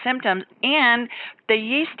of these symptoms. And the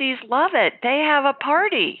yeasties love it. They have a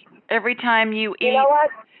party every time you eat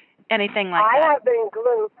anything like that. I have been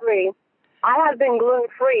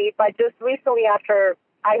gluten-free, but just recently after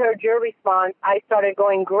I heard your response, I started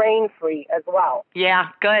going grain-free as well. Yeah,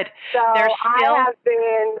 good. So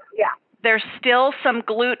There's still some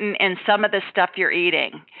gluten in some of the stuff you're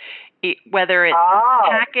eating, whether it's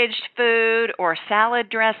packaged food or salad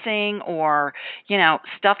dressing or,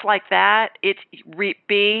 stuff like that.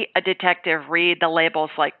 Be a detective. Read the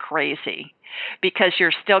labels like crazy because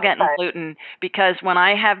you're still getting gluten. Because when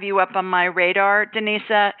I have you up on my radar,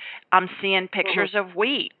 Denisa, I'm seeing pictures of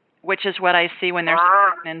wheat, which is what I see when there's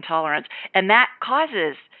gluten intolerance. And that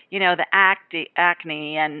causes, the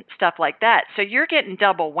acne and stuff like that. So you're getting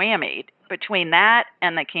double whammied between that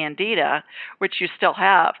and the candida, which you still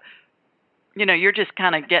have. You're just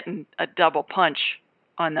kind of getting a double punch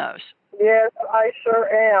on those. Yes, I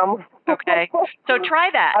sure am. Okay. So try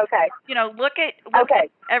that. Okay. Look at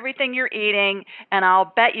everything you're eating, and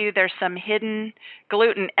I'll bet you there's some hidden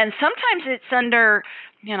gluten. And sometimes it's under,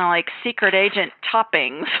 like secret agent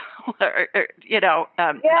toppings or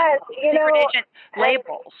secret agent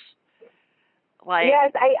labels.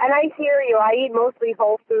 Yes, I hear you. I eat mostly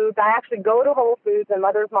Whole Foods. I actually go to Whole Foods and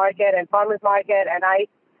Mother's Market and Farmer's Market, and I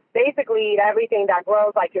basically eat everything that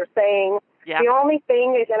grows, like you're saying. The only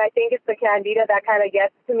thing is, and I think it's the candida that kind of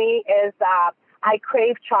gets to me, is I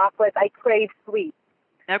crave chocolate. I crave sweets.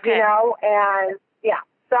 Okay. You know, and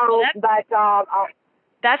so,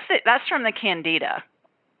 that's from the candida.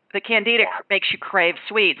 The candida makes you crave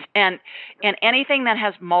sweets, and anything that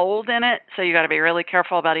has mold in it. So you got to be really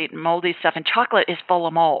careful about eating moldy stuff. And chocolate is full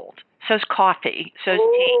of mold. So's coffee. So's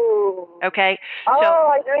tea. Okay.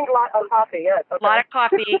 I drink a lot of coffee. Yes. Okay. A lot of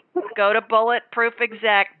coffee. Go to Bulletproof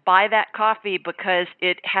Exec. Buy that coffee because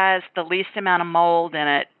it has the least amount of mold in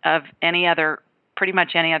it of pretty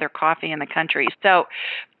much any other coffee in the country. So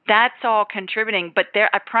that's all contributing. But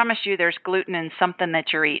I promise you, there's gluten in something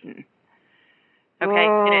that you're eating. Okay,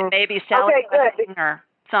 and it may be salad dressing or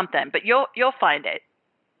something, but you'll find it.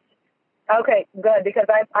 Okay, good, because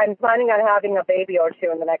I'm planning on having a baby or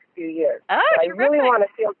two in the next few years. Oh, so I really want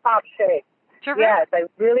to feel top shape. Terrific. Yes, I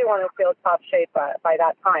really want to feel top shape by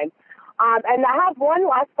that time. And I have one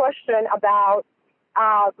last question about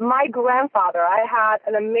my grandfather. I had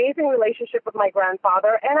an amazing relationship with my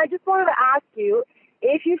grandfather, and I just wanted to ask you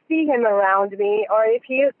if you see him around me or if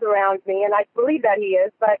he is around me, and I believe that he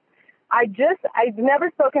is, but I've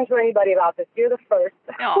never spoken to anybody about this. You're the first.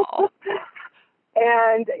 Oh.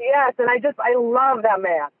 And yes, and I love that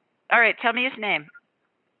man. All right, tell me his name.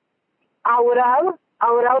 Aurel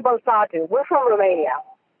Băsatu. We're from Romania.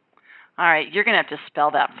 All right, you're going to have to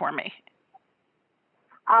spell that for me.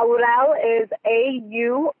 Aurel is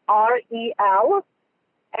Aurel,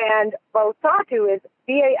 and Băsatu is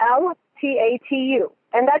Baltatu,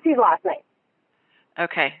 and that's his last name.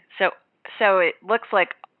 Okay, so it looks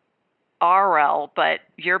like Arel, but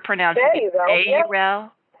you're pronouncing it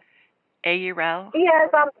Aurel. Aurel?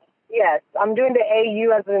 Yes, I'm doing the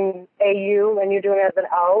AU as in AU, and you're doing it as an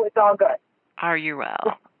O. It's all good.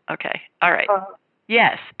 Aurel. Okay. All right.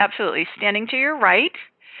 Yes, absolutely. Standing to your right.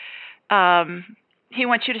 He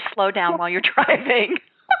wants you to slow down while you're driving.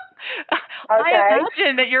 Okay. I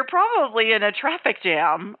imagine that you're probably in a traffic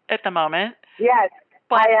jam at the moment. Yes,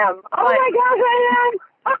 I am. Oh my gosh, I am.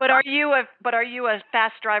 But are you a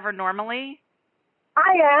fast driver normally?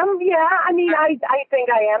 I am, yeah. I mean, I think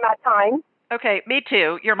I am at times. Okay, me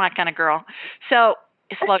too. You're my kind of girl. So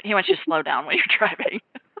he wants you to slow down while you're driving.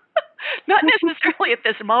 Not necessarily at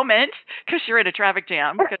this moment because you're in a traffic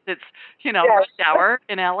jam because it's rush hour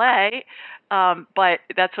in LA. But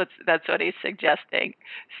that's what he's suggesting.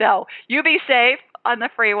 So you be safe on the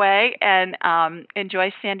freeway and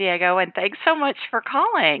enjoy San Diego. And thanks so much for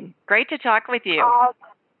calling. Great to talk with you.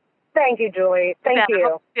 Thank you, Julie. Thank you.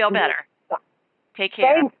 I hope you feel better. Take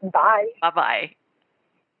care. Thanks. Bye. Bye-bye.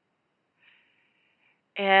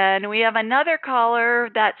 And we have another caller.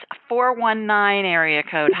 That's 419 area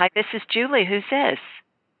code. Hi, this is Julie. Who's this?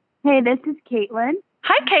 Hey, this is Caitlin.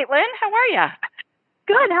 Hi, Caitlin. How are you?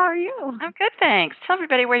 Good. How are you? I'm good, thanks. Tell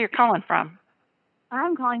everybody where you're calling from.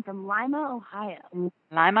 I'm calling from Lima, Ohio.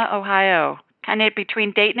 Lima, Ohio. Kind of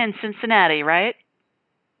between Dayton and Cincinnati, right?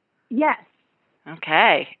 Yes.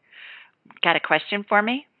 Okay. Got a question for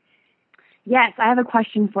me? Yes, I have a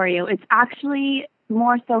question for you. It's actually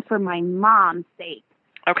more so for my mom's sake.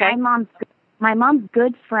 Okay. My mom's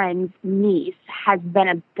good friend's niece has been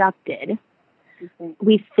abducted.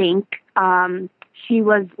 We think she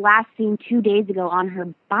was last seen 2 days ago on her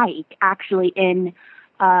bike, actually in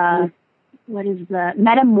what is the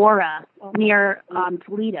Metamora near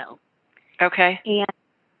Toledo. Okay. And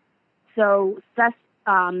so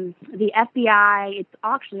the FBI, it's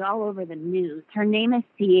actually all over the news. Her name is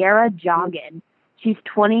Sierra Jogged. She's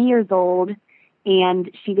 20 years old, and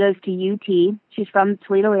she goes to UT. She's from the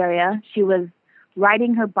Toledo area. She was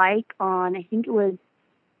riding her bike on, I think it was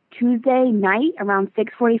Tuesday night around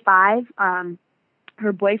 6:45.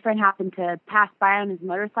 Her boyfriend happened to pass by on his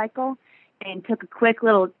motorcycle and took a quick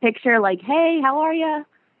little picture like, hey, how are you?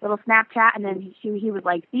 Little Snapchat. And then he was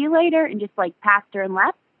like, see you later, and just like passed her and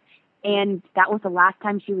left. And that was the last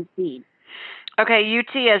time she was seen. Okay,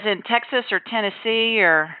 UT as in Texas or Tennessee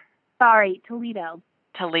or? Sorry, Toledo.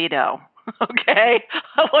 Toledo. Okay.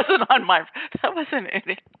 That wasn't on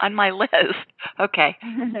my list. Okay.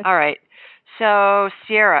 All right. So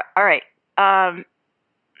Sierra. All right. I'm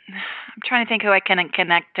trying to think who I can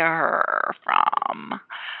connect to her from.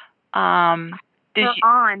 Her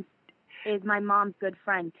aunt is my mom's good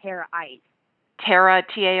friend, Tara Ice. Tara,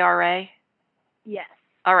 Tara? Yes.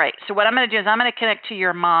 All right. So what I'm going to do is I'm going to connect to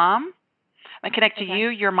your mom. I'm going to connect to you,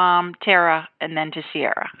 your mom, Tara, and then to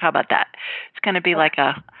Sierra. How about that? It's going to be like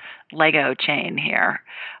a Lego chain here.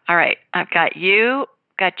 All right. I've got you,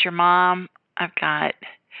 got your mom.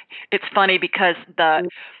 It's funny because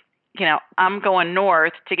I'm going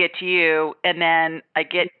north to get to you, and then I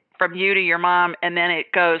get from you to your mom, and then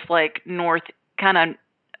it goes like north, kind of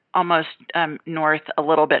almost north, a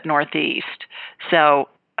little bit northeast. So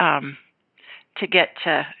to get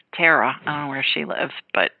to Tara, I don't know where she lives,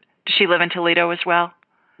 but does she live in Toledo as well?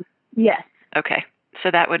 Yes. Okay.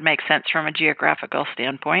 So that would make sense from a geographical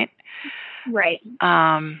standpoint. Right.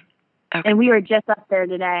 Okay. And we were just up there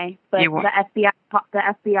today, but the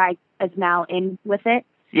FBI is now in with it.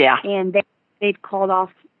 Yeah. And they've called off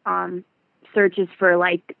searches for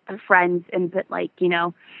like friends and like, you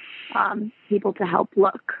know, people to help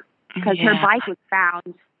look because her bike was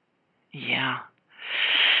found. Yeah.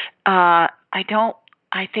 I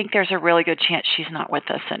think there's a really good chance she's not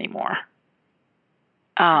with us anymore.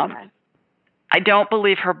 Okay. I don't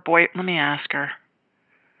believe her let me ask her.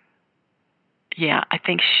 Yeah, I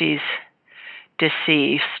think she's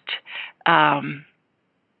deceased.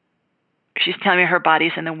 She's telling me her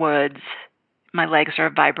body's in the woods. My legs are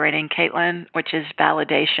vibrating, Caitlin, which is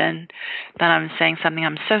validation that I'm saying something.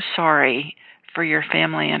 I'm so sorry for your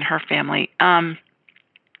family and her family. I'm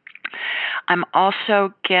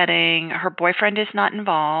also getting her boyfriend is not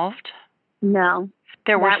involved. No.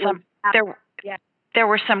 There were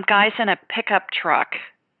some guys in a pickup truck.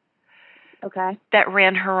 Okay. That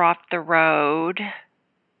ran her off the road.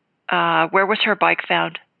 Where was her bike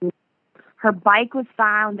found? Her bike was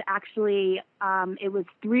found actually, it was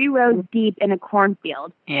 3 roads deep in a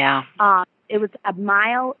cornfield. Yeah. It was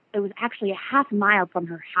actually a half mile from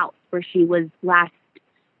her house where she was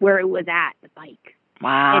where it was at, the bike.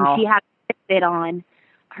 Wow. And she had a Fitbit on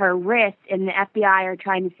her wrist, and the FBI are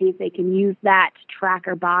trying to see if they can use that to track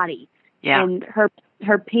her body. Yeah. And her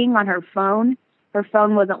ping on her phone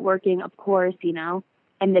wasn't working, of course, you know,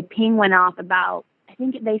 and the ping went off about, I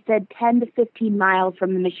think they said 10 to 15 miles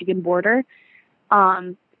from the Michigan border.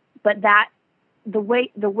 But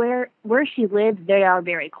where she lives, they are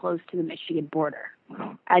very close to the Michigan border,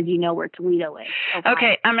 as you know where Toledo is.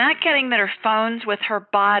 Okay, I'm not getting that her phone's with her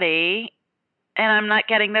body, and I'm not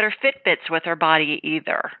getting that her Fitbit's with her body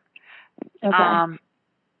either. Okay.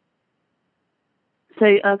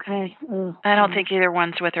 Okay. Ugh. I don't think either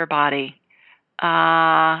one's with her body.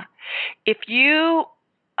 If you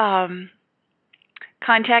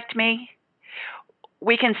contact me,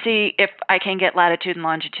 we can see if I can get latitude and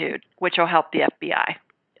longitude, which will help the FBI.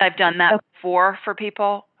 I've done that before for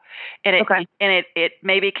people, and it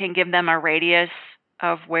maybe can give them a radius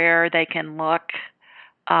of where they can look.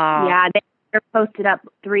 Yeah, they're posted up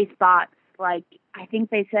 3 spots. Like I think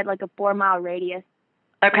they said like a 4-mile radius.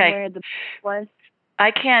 Okay. Where the was. I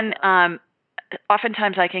can.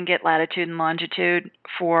 Oftentimes, I can get latitude and longitude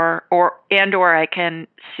or I can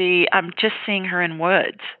see. I'm just seeing her in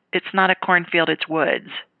woods. It's not a cornfield; it's woods.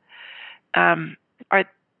 And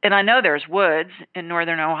I know there's woods in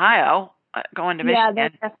northern Ohio going to Michigan. Yeah,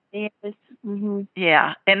 that definitely is. Mm-hmm.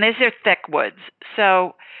 Yeah, and these are thick woods.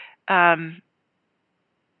 So, I'm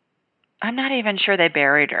not even sure they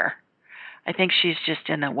buried her. I think she's just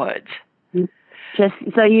in the woods. Just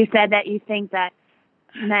so you said that you think that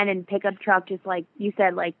men in pickup truck just like you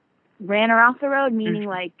said like ran her off the road, meaning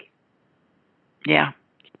like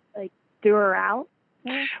threw her out.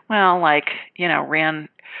 Well, like ran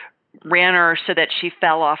her so that she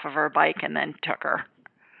fell off of her bike and then took her.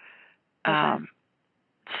 Okay.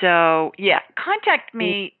 So contact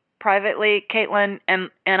me privately, Caitlin,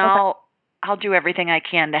 and I'll do everything I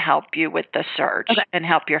can to help you with the search and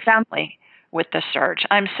help your family with the search.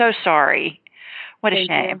 I'm so sorry. What a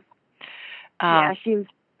shame. Yeah, she was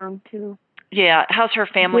young too. Yeah, how's her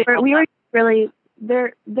family? We were really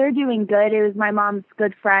they're doing good. It was my mom's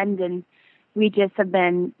good friend, and we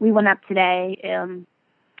went up today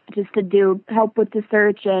just to help with the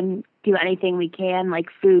search and do anything we can,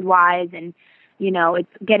 like food wise, and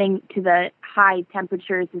it's getting to the high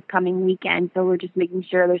temperatures this coming weekend, so we're just making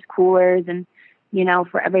sure there's coolers and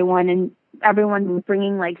for everyone, and everyone's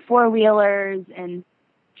bringing like 4-wheelers and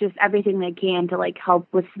just everything they can to like help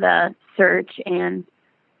with the search and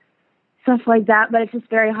stuff like that. But it's just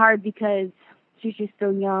very hard because she's just so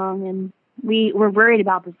young, and we're worried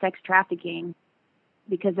about the sex trafficking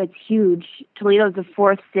because it's huge. Toledo's the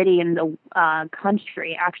 4th city in the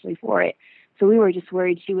country actually for it. So we were just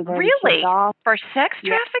worried she was already really off. For sex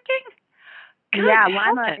trafficking. Yeah,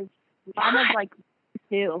 Lama's like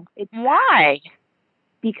too. Why?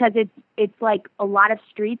 Because it's like a lot of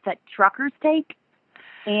streets that truckers take.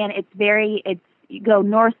 And you go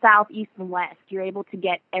north, south, east, and west. You're able to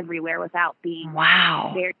get everywhere without being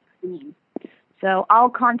very seen. So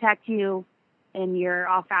I'll contact you in your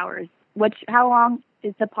off hours. How long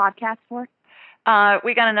is the podcast for?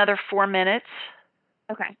 We got another 4 minutes.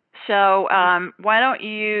 Okay. So why don't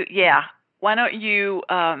you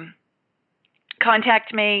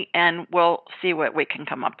contact me and we'll see what we can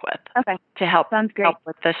come up with. Okay. To help, Sounds great. help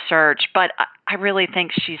with the search. But I really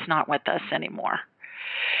think she's not with us anymore.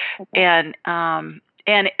 Okay. And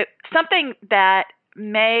something that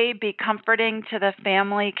may be comforting to the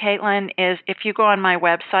family, Caitlin, is if you go on my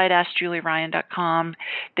website, AskJulieRyan.com,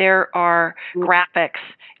 there are graphics.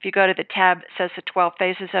 If you go to the tab that says the 12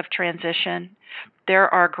 phases of transition,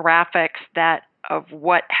 there are graphics that of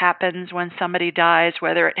what happens when somebody dies,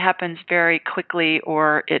 whether it happens very quickly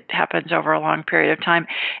or it happens over a long period of time.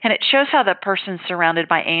 And it shows how the person's surrounded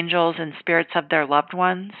by angels and spirits of their loved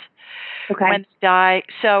ones when they die.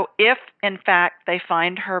 So if, in fact, they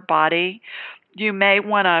find her body, you may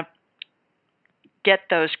want to get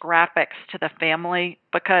those graphics to the family,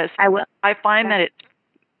 because I find that it's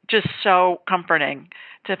just so comforting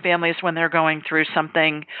to families when they're going through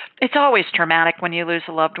something. It's always traumatic when you lose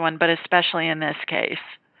a loved one, but especially in this case.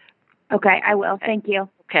 Okay, I will. Thank you.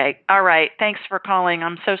 Okay. All right. Thanks for calling.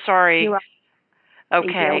 I'm so sorry. You're welcome.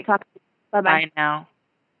 Okay. Thank you. We'll talk. Bye-bye. Bye now.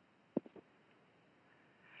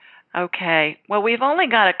 Okay. Well, we've only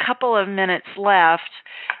got a couple of minutes left,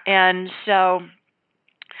 and so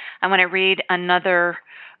I'm going to read another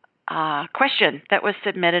question that was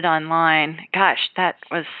submitted online. Gosh, that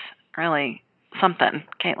was really something,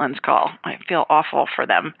 Caitlin's call. I feel awful for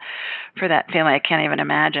them, for that family. I can't even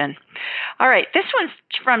imagine. All right. This one's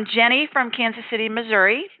from Jenny from Kansas City,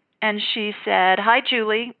 Missouri, and she said, "Hi,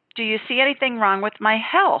 Julie. Do you see anything wrong with my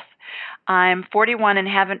health? I'm 41 and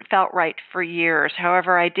haven't felt right for years.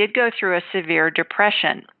 However, I did go through a severe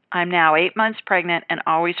depression. I'm now 8 months pregnant and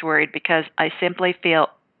always worried because I simply feel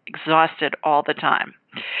exhausted all the time.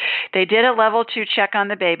 They did a level 2 check on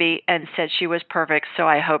the baby and said she was perfect, so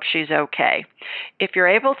I hope she's okay. If you're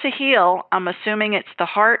able to heal, I'm assuming it's the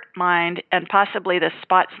heart, mind, and possibly the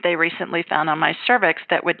spots they recently found on my cervix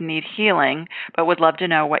that would need healing, but would love to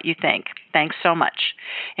know what you think. Thanks so much."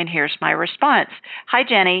 And here's my response. "Hi,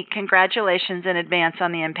 Jenny. Congratulations in advance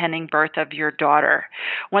on the impending birth of your daughter.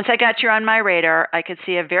 Once I got you on my radar, I could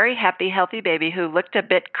see a very happy, healthy baby who looked a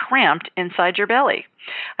bit cramped inside your belly.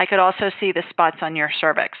 I could also see the spots on your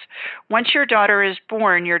cervix. Once your daughter is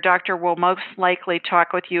born, your doctor will most likely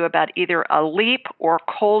talk with you about either a LEEP or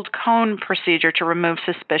cold cone procedure to remove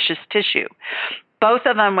suspicious tissue. Both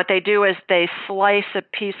of them, what they do is they slice a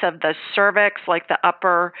piece of the cervix, like the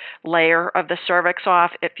upper layer of the cervix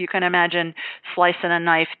off. If you can imagine slicing a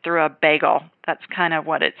knife through a bagel, that's kind of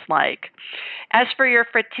what it's like. As for your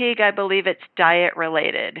fatigue, I believe it's diet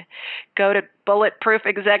related. Go to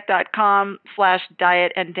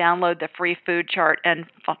bulletproofexec.com/diet and download the free food chart and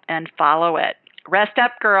follow it. Rest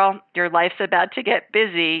up, girl. Your life's about to get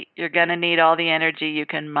busy. You're going to need all the energy you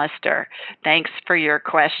can muster. Thanks for your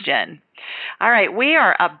question." All right, we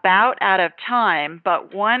are about out of time,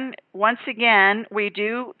 but once again, we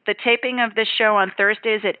do the taping of this show on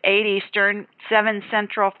Thursdays at 8 Eastern, 7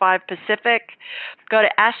 Central, 5 Pacific. Go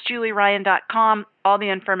to AskJulieRyan.com. All the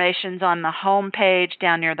information's on the home page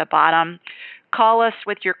down near the bottom. Call us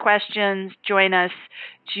with your questions. Join us.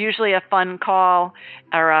 It's usually a fun call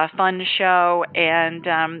or a fun show, and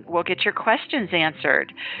we'll get your questions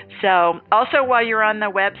answered. So also, while you're on the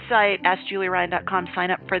website, AskJulieRyan.com,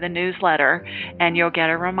 sign up for the newsletter, and you'll get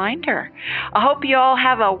a reminder. I hope you all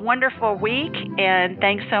have a wonderful week, and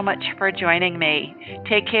thanks so much for joining me.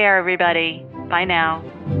 Take care, everybody. Bye now.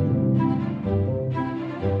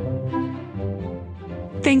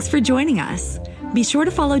 Thanks for joining us. Be sure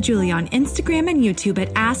to follow Julie on Instagram and YouTube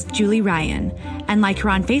at Ask Julie Ryan, and like her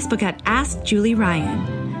on Facebook at Ask Julie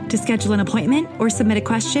Ryan. To schedule an appointment or submit a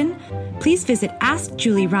question, please visit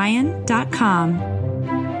AskJulieRyan.com.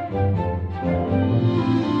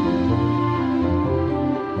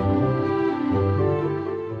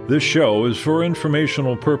 This show is for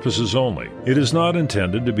informational purposes only. It is not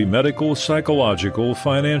intended to be medical, psychological,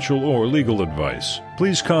 financial, or legal advice.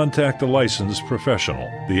 Please contact a licensed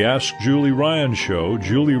professional. The Ask Julie Ryan Show,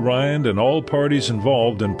 Julie Ryan and all parties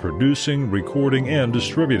involved in producing, recording, and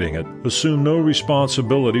distributing it assume no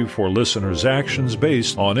responsibility for listeners' actions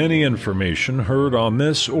based on any information heard on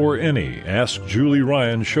this or any Ask Julie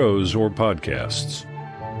Ryan shows or podcasts.